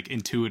clearly like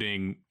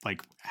intuiting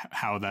like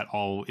how that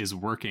all is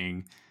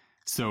working.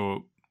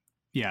 So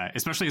yeah,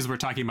 especially as we're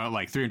talking about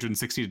like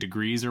 360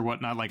 degrees or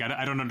whatnot. Like,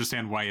 I don't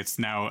understand why it's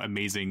now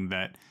amazing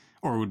that,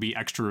 or would be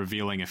extra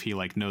revealing if he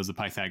like knows the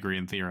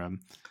Pythagorean theorem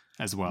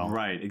as well.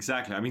 Right,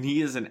 exactly. I mean,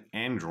 he is an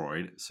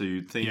android, so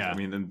you'd think, I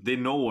mean, they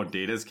know what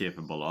Data is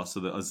capable of. So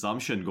the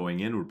assumption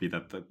going in would be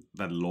that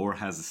that lore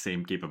has the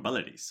same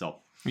capabilities.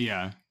 So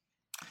yeah,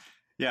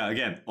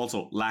 again,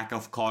 also lack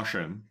of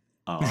caution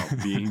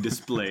being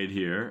displayed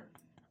here.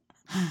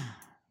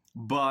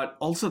 But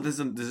also there's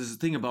this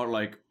thing about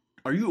like,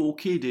 are you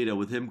okay, Data,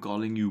 with him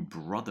calling you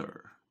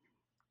brother?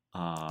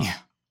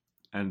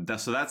 And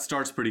so that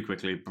starts pretty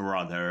quickly,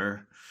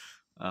 brother.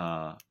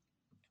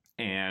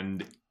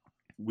 And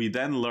we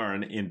then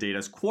learn in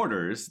Data's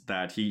quarters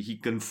that he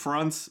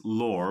confronts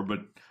lore, but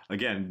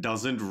again,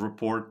 doesn't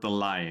report the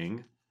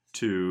lying.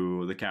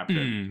 to the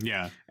captain.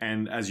 Yeah.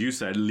 And as you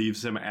said,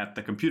 leaves him at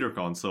the computer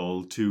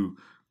console to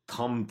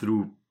thumb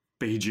through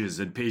pages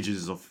and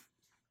pages of,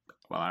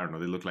 well, I don't know,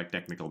 they look like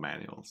technical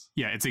manuals.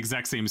 Yeah, it's the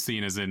exact same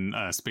scene as in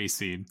Space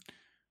Seed.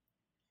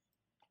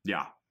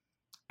 Yeah.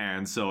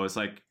 And so it's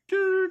like,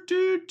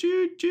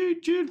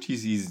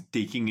 he's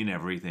taking in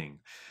everything.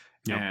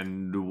 Yep.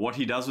 And what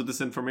he does with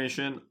this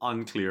information,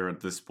 unclear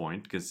at this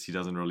point, because he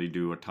doesn't really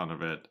do a ton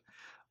of it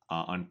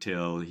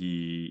until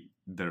the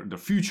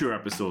future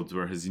episodes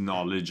where his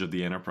knowledge of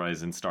the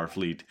Enterprise and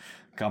Starfleet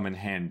come in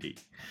handy.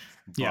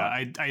 But,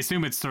 yeah, I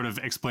assume it's sort of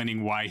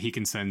explaining why he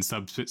can send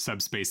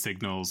subspace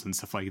signals and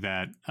stuff like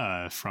that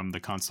from the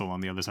console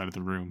on the other side of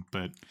the room.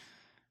 But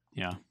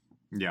yeah.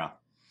 Yeah.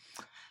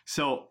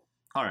 So,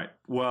 all right.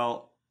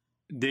 Well,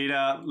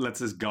 Data lets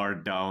his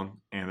guard down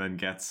and then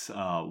gets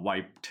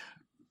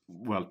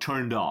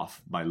turned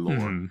off by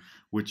Lore,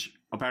 which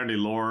apparently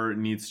Lore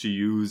needs to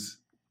use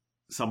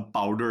some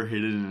powder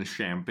hidden in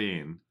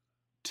champagne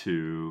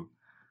to...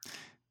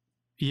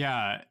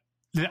 Yeah.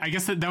 I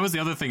guess that was the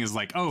other thing is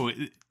like,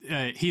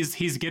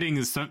 he's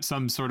getting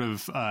some sort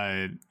of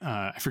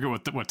I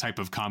forget what type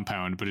of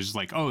compound, but it's just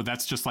like,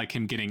 that's just like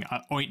him getting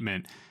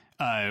ointment.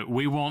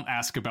 We won't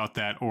ask about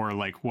that or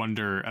like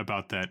wonder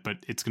about that, but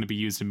it's going to be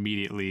used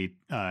immediately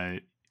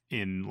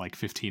in like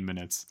 15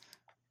 minutes.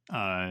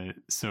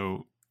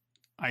 So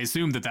I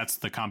assume that that's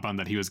the compound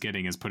that he was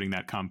getting, is putting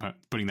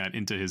that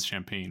into his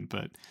champagne.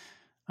 But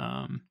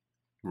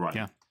right,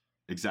 yeah,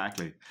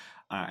 exactly.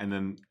 And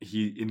then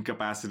he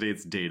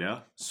incapacitates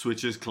Data,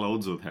 switches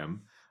clothes with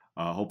him.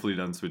 Hopefully,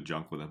 doesn't switch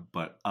junk with him.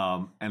 But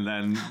and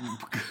then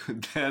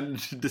then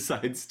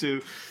decides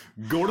to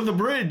go to the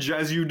bridge,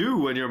 as you do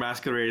when you're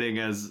masquerading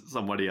as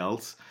somebody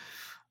else.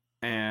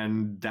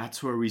 And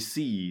that's where we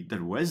see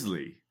that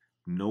Wesley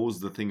knows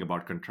the thing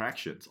about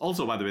contractions.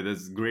 Also, by the way,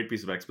 there's a great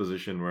piece of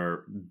exposition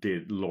where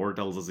Lore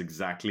tells us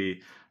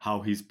exactly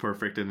how he's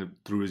perfect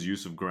through his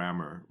use of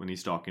grammar when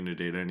he's talking to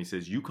Data, and he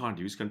says, "You can't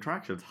use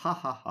contractions." Ha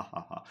ha ha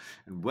ha ha.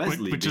 And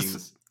Wesley,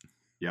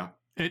 yeah.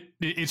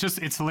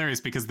 It's hilarious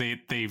because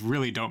they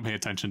really don't pay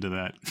attention to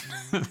that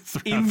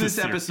in this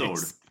episode.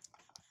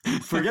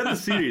 Forget the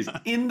series.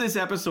 In this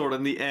episode,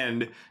 in the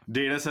end,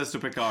 Data says to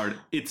Picard,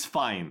 "It's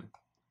fine."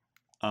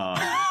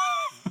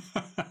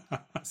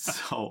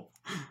 So,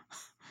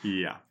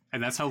 yeah,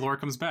 and that's how Lore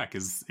comes back.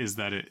 Is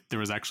that there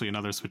was actually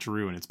another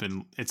switcheroo,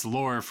 and it's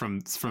Lore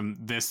from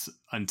this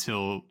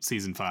until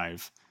season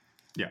 5.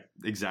 Yeah,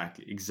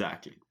 exactly.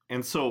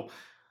 And so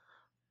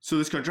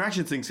this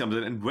contraction thing comes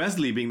in, and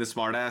Wesley, being the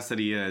smartass that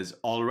he is,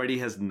 already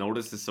has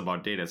noticed this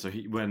about Data. So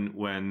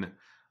when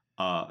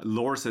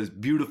Lore says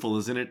 "beautiful,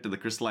 isn't it?" to the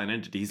crystalline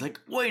entity, he's like,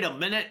 "Wait a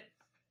minute."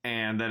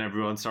 And then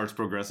everyone starts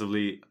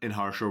progressively, in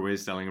harsher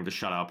ways, telling him to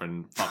shut up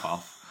and fuck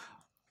off.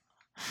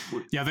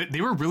 Yeah,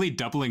 they were really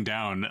doubling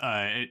down.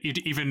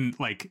 Even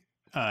like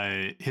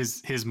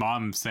his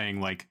mom saying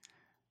like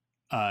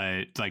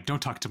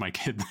don't talk to my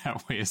kid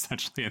that way,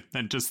 essentially, and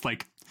then just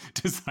like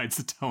decides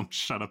to tell him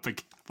shut up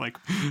again. Like,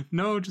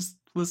 no, just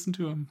listen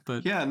to him.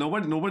 But yeah,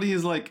 nobody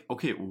is like,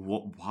 okay,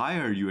 why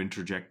are you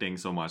interjecting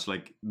so much?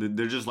 Like,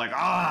 they're just like,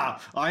 I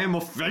am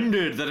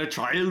offended that a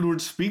child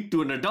would speak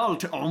to an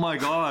adult. Oh my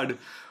god,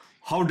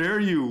 how dare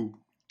you?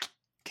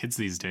 Kids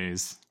these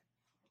days.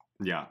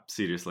 Yeah,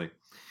 seriously.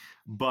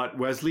 But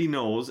Wesley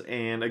knows,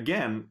 and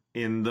again,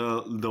 in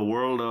the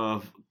world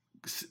of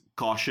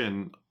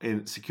caution,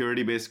 in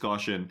security-based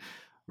caution,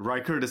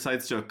 Riker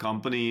decides to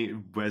accompany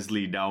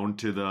Wesley down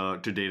to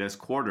Data's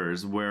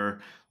quarters, where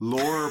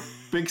Lore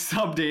picks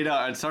up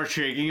Data and starts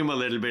shaking him a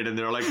little bit, and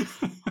they're like,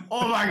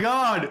 "Oh my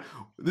god,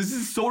 this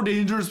is so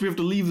dangerous, we have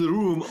to leave the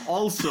room.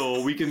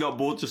 Also, we can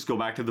both just go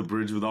back to the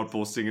bridge without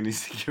posting any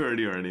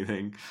security or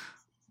anything.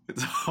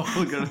 It's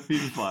all gonna be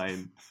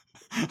fine."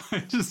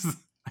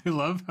 I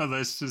love how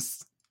that's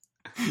just,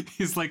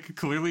 he's like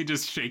clearly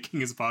just shaking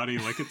his body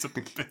like it's a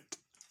puppet.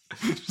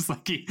 Just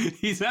like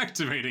he's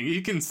activating,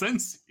 he can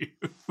sense you.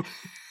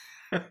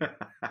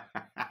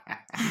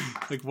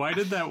 Like, why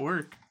did that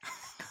work?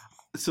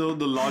 So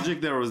the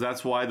logic there was,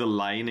 that's why the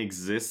line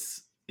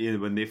exists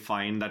when they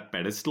find that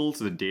pedestal.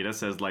 So the Data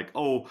says like,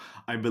 "Oh,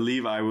 I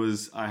believe I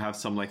have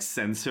some like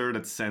sensor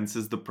that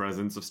senses the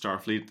presence of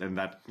Starfleet, and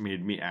that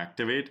made me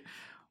activate."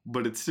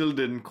 But it still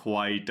didn't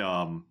quite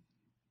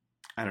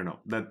I don't know,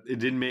 that it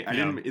didn't make,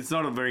 it's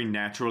not a very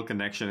natural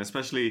connection,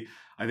 especially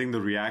I think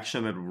the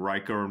reaction that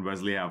Riker and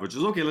Wesley have, which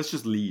is, okay, let's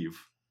just leave.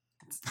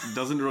 It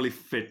doesn't really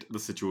fit the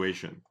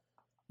situation.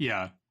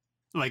 Yeah.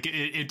 Like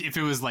if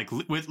it was like,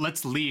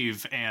 let's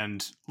leave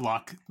and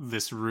lock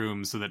this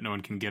room so that no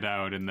one can get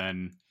out. And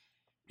then,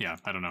 yeah,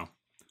 I don't know.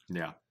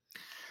 Yeah.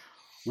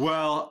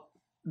 Well,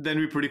 then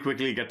we pretty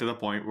quickly get to the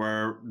point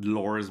where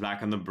Lore is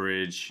back on the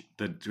bridge.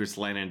 The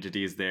crystalline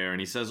entity is there, and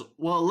he says,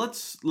 "Well,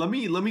 let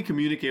me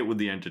communicate with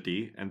the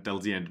entity," and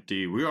tells the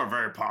entity, "We are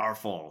very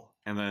powerful."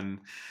 And then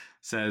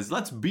says,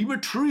 "Let's beam a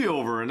tree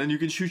over, and then you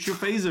can shoot your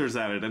phasers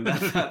at it." And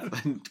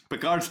and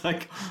Picard's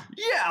like,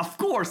 "Yeah, of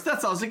course.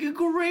 That sounds like a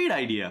great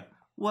idea."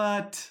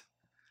 What?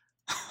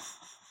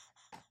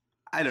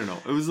 I don't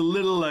know. It was a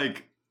little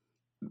like,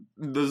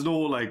 there's no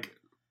like,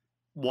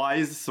 why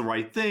is this the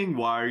right thing?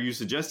 Why are you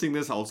suggesting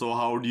this? Also,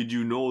 how did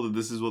you know that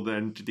this is what the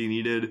entity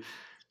needed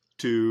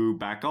to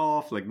back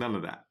off? Like, none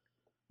of that.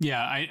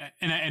 Yeah,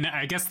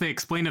 I guess they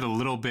explain it a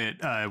little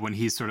bit when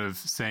he's sort of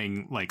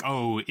saying like,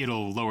 "Oh,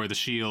 it'll lower the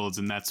shields,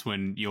 and that's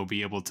when you'll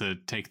be able to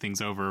take things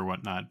over or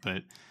whatnot."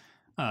 But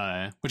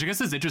which I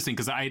guess is interesting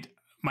because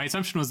my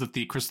assumption was that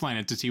the crystalline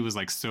entity was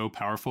like so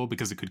powerful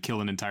because it could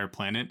kill an entire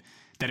planet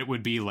that it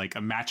would be like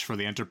a match for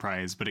the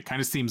Enterprise. But it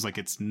kind of seems like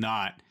it's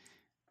not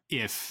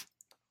if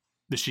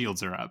the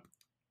shields are up.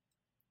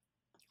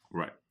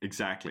 Right.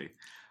 Exactly.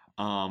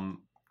 And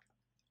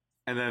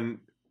then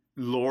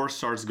Lore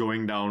starts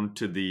going down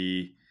to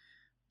the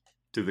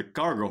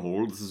cargo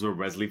hold. This is where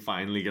Wesley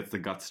finally gets the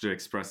guts to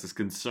express his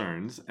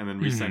concerns, and then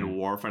we send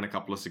Worf and a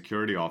couple of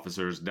security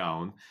officers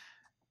down.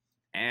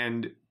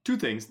 And two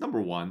things. Number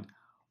one,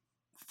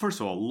 first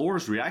of all,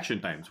 Lore's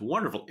reaction times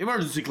wonderful.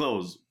 Emergency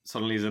close.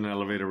 Suddenly he's in an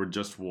elevator with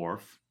just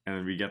Worf, and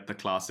then we get the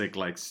classic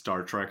like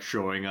Star Trek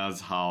showing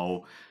us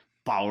how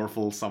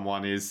powerful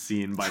someone is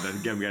seen by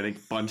them getting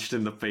punched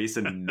in the face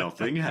and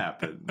nothing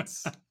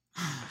happens.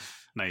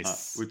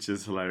 Nice. Which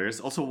is hilarious.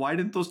 Also, why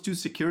didn't those two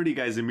security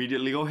guys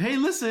immediately go, "Hey,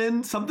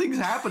 listen, something's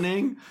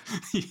happening"?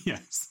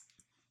 Yes.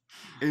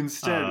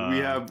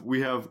 Instead, we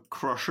have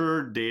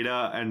Crusher,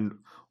 Data, and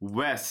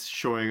Wes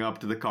showing up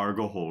to the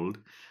cargo hold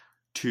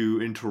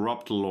to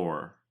interrupt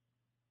Lore.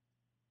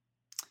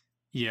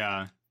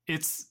 Yeah,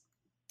 it's.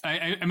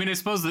 I mean, I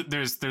suppose that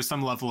there's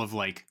some level of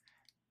like,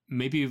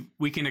 maybe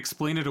we can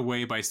explain it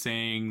away by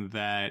saying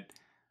that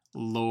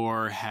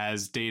Lore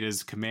has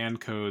Data's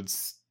command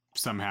codes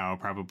somehow,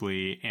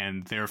 probably,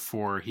 and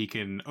therefore he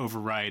can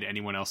override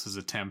anyone else's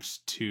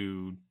attempt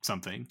to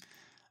something.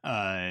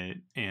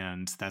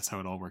 And that's how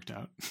it all worked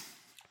out.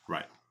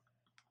 Right.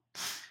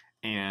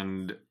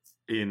 And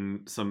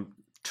in some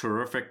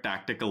terrific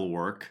tactical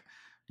work,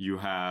 you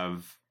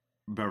have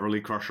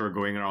Beverly Crusher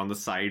going around the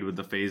side with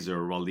the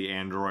phaser while the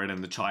android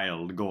and the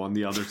child go on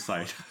the other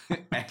side.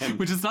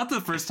 Which is not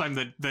the first time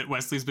that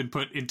Wesley's been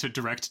put into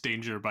direct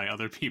danger by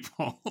other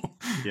people.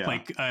 Yeah.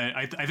 Like,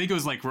 I think it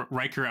was like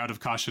Riker out of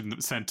caution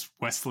sent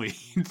Wesley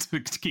to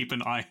keep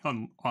an eye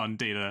on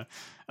Data,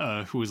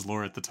 who was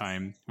Lore at the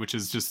time, which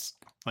is just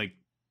like,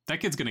 that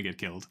kid's going to get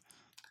killed.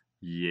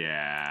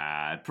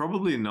 Yeah,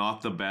 probably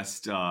not the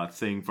best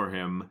thing for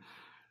him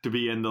to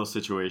be in those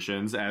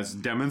situations, as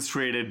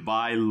demonstrated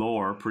by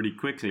Lore pretty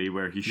quickly,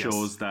 where he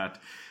shows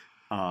that,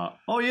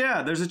 oh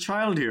yeah, there's a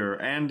child here,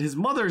 and his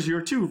mother's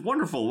here too.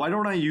 Wonderful. Why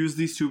don't I use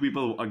these two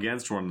people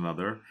against one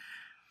another?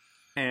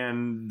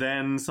 And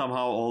then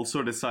somehow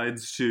also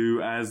decides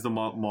to, as the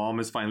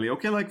mom is finally,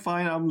 okay, like,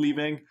 fine, I'm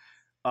leaving,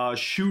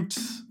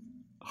 shoots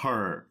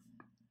her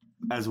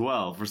as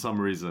well for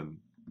some reason.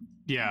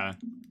 Yeah.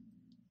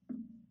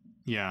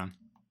 Yeah.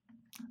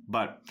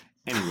 But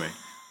anyway...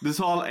 This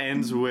all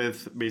ends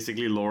with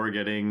basically Lore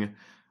getting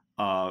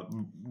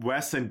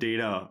Wes and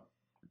Data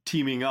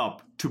teaming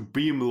up to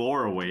beam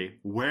Lore away,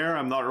 where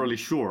I'm not really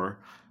sure.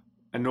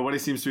 And nobody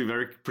seems to be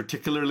very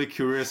particularly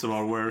curious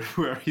about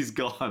where he's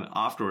gone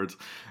afterwards.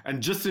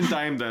 And just in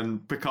time then,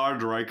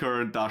 Picard,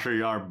 Riker, and Tasha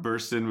Yar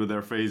burst in with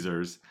their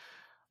phasers.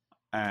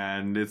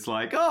 And it's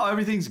like, oh,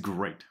 everything's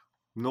great.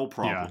 No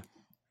problem. Yeah.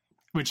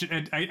 Which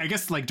I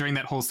guess like during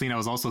that whole scene, I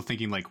was also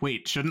thinking like,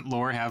 wait, shouldn't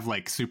Lore have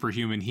like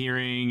superhuman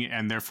hearing,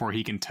 and therefore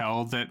he can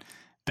tell that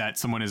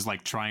someone is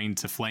like trying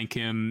to flank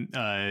him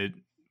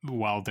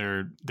while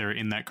they're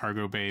in that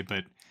cargo bay? But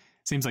it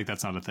seems like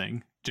that's not a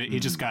thing. He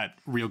just got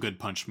real good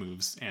punch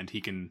moves, and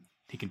he can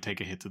take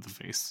a hit to the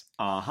face.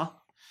 And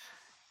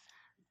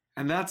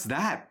that's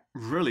that.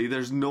 Really,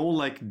 there's no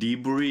like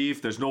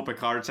debrief. There's no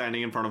Picard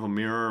standing in front of a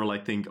mirror,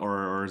 like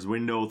or his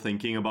window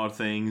thinking about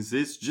things.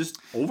 It's just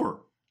over.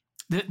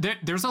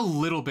 There's a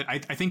little bit. I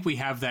think we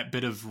have that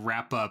bit of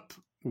wrap up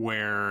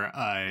where,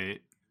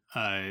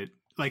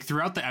 like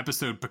throughout the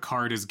episode,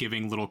 Picard is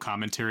giving little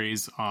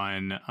commentaries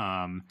on,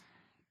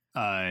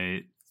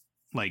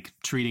 like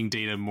treating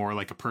Data more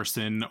like a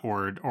person,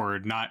 or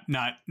not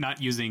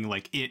using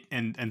like it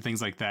and things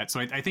like that.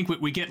 So I think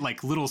we get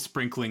like little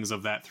sprinklings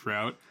of that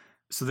throughout,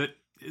 so that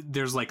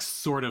there's like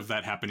sort of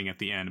that happening at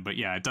the end. But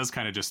yeah, it does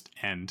kind of just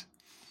end.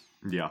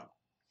 Yeah.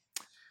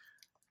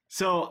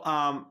 So,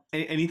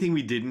 anything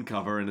we didn't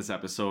cover in this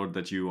episode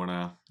that you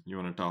wanna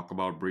talk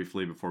about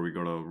briefly before we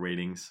go to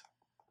ratings?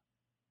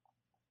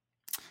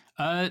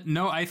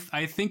 No, I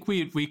think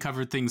we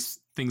covered things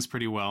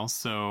pretty well.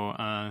 So,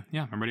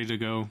 yeah, I'm ready to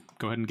go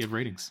ahead and give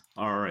ratings.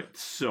 All right.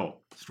 So,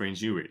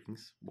 Strange New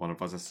ratings. One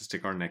of us has to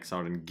stick our necks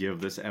out and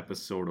give this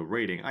episode a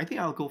rating. I think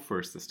I'll go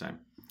first this time.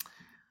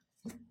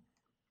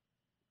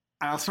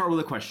 I'll start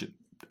with a question.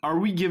 Are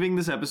we giving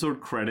this episode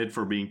credit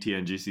for being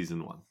TNG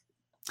Season 1?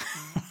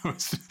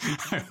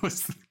 I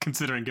was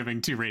considering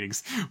giving 2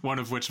 ratings, one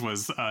of which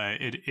was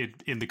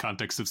it in the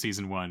context of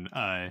Season 1.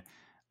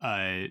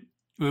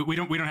 We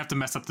don't have to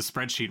mess up the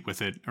spreadsheet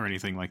with it or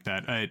anything like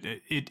that.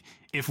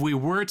 If we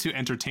were to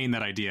entertain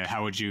that idea,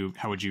 how would you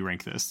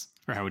rank this,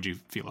 or how would you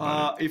feel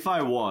about it? If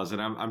I was,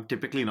 and I'm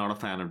typically not a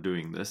fan of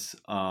doing this.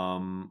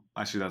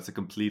 Actually, that's a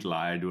complete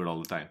lie. I do it all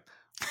the time.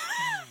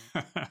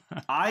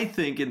 I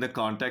think in the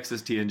context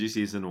of TNG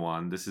season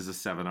 1, this is a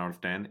 7 out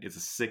of 10. It's a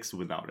 6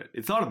 without it.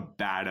 It's not a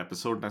bad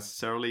episode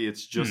necessarily.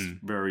 It's just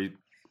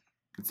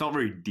it's not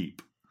very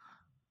deep.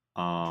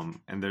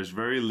 And there's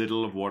very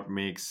little of what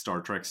makes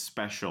Star Trek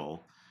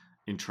special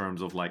in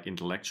terms of like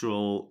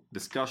intellectual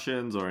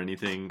discussions or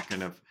anything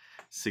kind of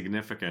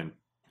significant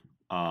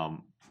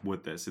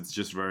with this. It's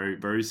just very,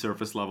 very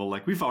surface level.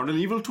 Like, we found an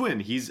evil twin.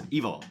 He's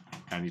evil.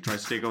 And he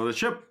tries to take over the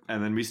ship,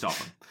 and then we stop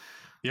him.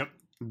 Yep.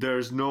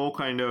 There's no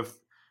kind of...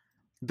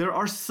 There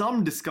are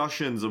some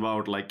discussions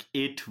about, like,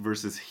 it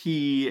versus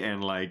he,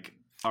 and, like,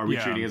 are we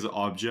treating it as an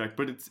object?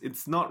 But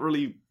it's not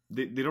really...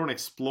 They don't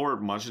explore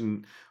it much,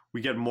 and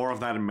we get more of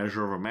that in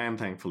Measure of a Man,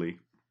 thankfully.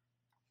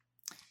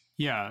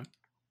 Yeah.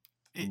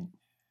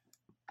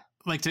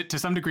 Like, to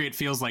some degree, it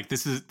feels like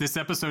this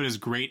episode is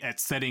great at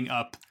setting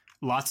up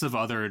lots of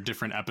other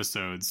different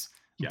episodes,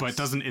 but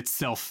doesn't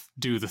itself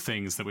do the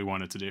things that we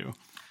want it to do.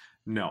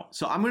 No.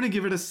 So I'm going to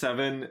give it a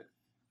 7,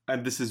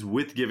 and this is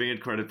with giving it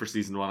credit for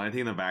season 1. I think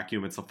in the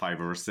vacuum it's a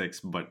 5 or a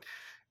 6, but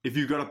if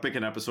you've got to pick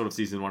an episode of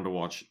season 1 to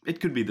watch, it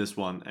could be this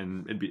one,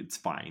 and it's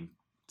fine.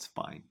 It's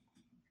fine.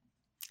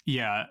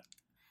 Yeah.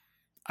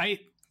 I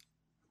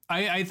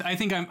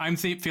think I'm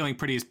feeling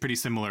pretty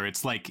similar.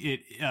 It's like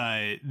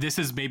this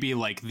is maybe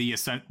like the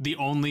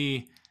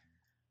only...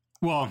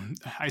 Well,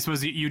 I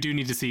suppose you do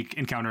need to see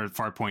Encounter at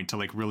Farpoint to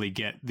like really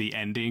get the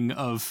ending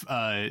of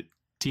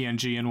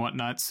TNG and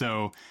whatnot.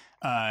 So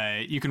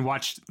you can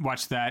watch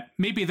that.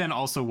 Maybe then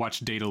also watch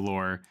Data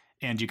Lore,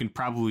 and you can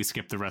probably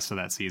skip the rest of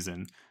that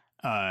season.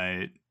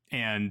 Honestly,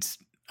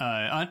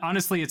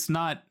 it's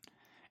not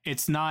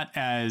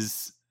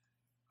as...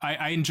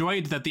 I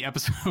enjoyed that the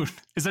episode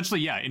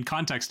essentially, in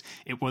context,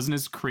 it wasn't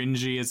as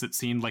cringy as it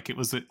seemed like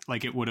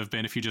it would have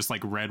been if you just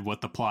like read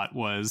what the plot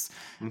was.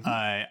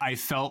 Mm-hmm. I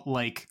felt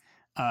like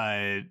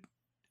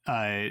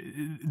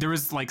there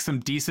was like some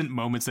decent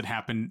moments that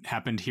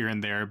happened here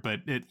and there, but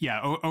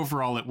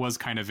overall it was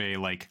kind of a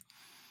like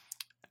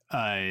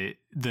the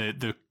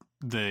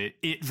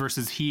it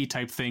versus he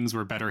type things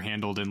were better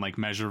handled in like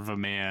Measure of a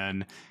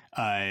Man.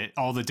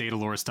 All the Data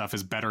Lore stuff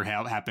is better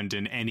happened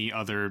in any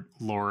other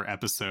lore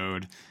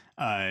episode.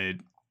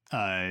 And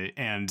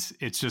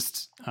it's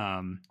just,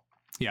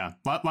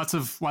 lots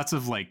of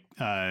like,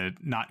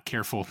 not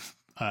careful,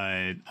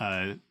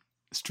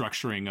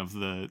 structuring of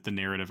the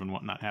narrative and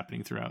whatnot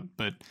happening throughout.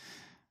 But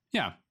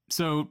yeah,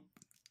 so,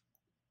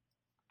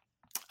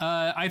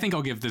 I think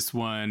I'll give this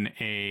one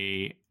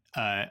a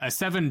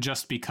 7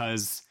 just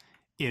because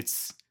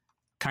it's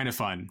kind of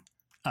fun.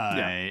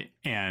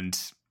 And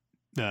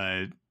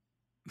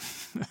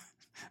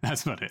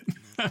that's about it.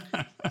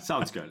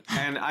 Sounds good.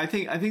 And I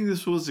think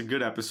this was a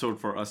good episode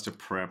for us to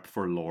prep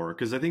for lore,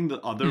 because I think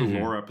the other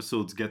lore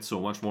episodes get so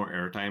much more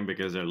airtime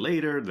because they're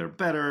later, they're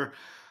better.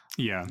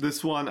 Yeah.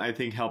 This one, I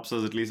think, helps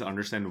us at least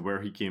understand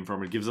where he came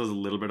from. It gives us a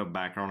little bit of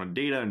background on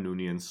Data and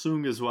Noonien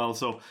Soong as well.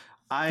 So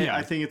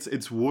I think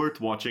it's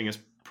worth watching as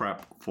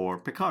prep for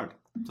Picard.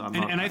 So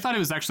I thought it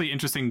was actually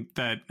interesting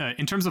that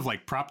in terms of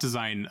like prop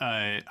design,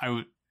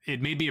 it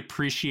made me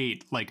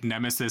appreciate like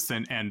Nemesis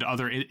and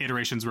other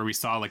iterations where we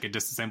saw like a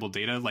disassembled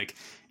Data. Like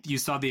you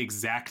saw the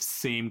exact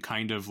same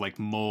kind of like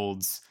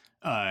molds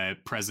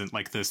present,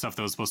 like the stuff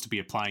that was supposed to be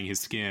applying his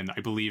skin,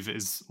 I believe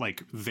is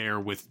like there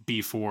with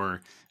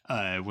B4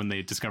 when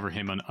they discover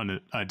him on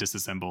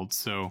disassembled.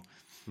 So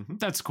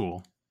that's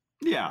cool.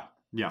 Yeah.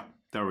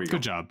 There we go.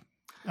 Good job,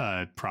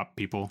 prop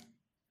people.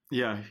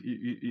 Yeah.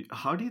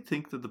 How do you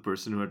think that the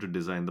person who had to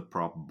design the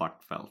prop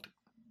butt felt?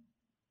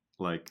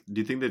 Like, do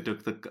you think they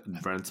took the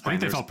Brent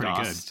Spiner's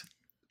dust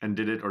and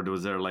did it, or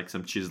was there like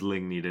some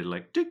chiseling needed,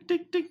 like tick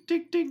tick tick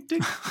tick tick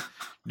tick?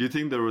 Do you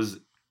think there was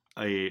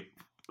a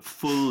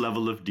full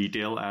level of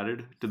detail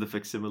added to the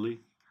facsimile?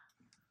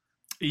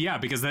 Yeah,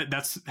 because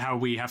that's how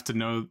we have to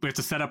know. We have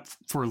to set up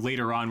for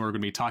later on. We're going to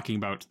be talking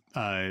about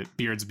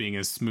beards being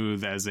as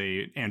smooth as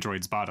a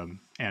android's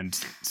bottom, and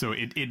so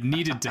it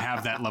needed to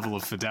have that level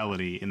of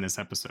fidelity in this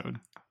episode.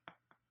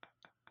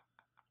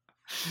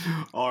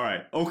 All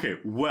right. Okay.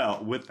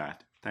 Well, with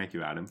that, thank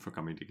you, Adam, for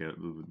coming together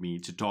with me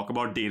to talk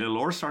about Data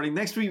Lore. Starting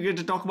next week, we get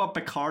to talk about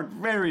Picard.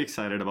 Very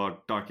excited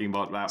about talking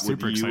about that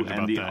with you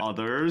and the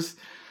others.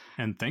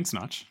 And thanks,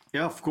 Notch.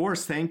 Yeah, of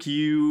course. Thank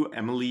you,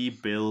 Emily,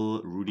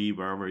 Bill, Rudy,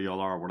 wherever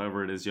y'all are,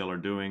 whatever it is y'all are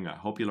doing. I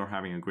hope y'all are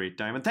having a great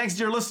time. And thanks,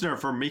 dear listener,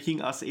 for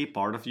making us a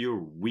part of your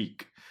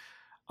week.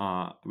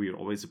 We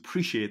always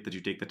appreciate that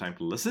you take the time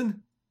to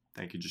listen.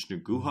 Thank you,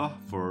 Jishnu Guha,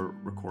 for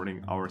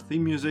recording our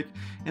theme music.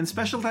 And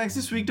special thanks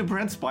this week to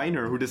Brent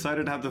Spiner, who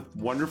decided to have the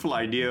wonderful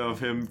idea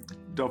of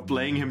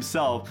playing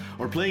himself,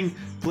 or playing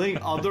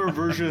other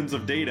versions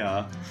of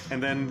Data,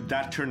 and then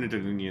that turned into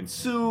Noonien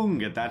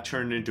Soong, and that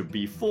turned into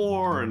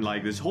B4, and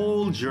like this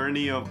whole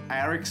journey of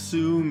Arik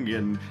Soong,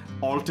 and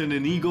Alton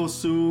and Ego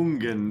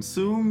Soong, and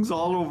Soongs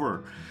all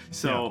over.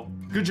 So,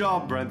 Good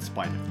job, Brent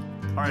Spiner.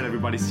 All right,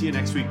 everybody, see you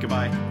next week.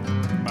 Goodbye.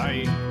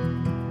 Bye.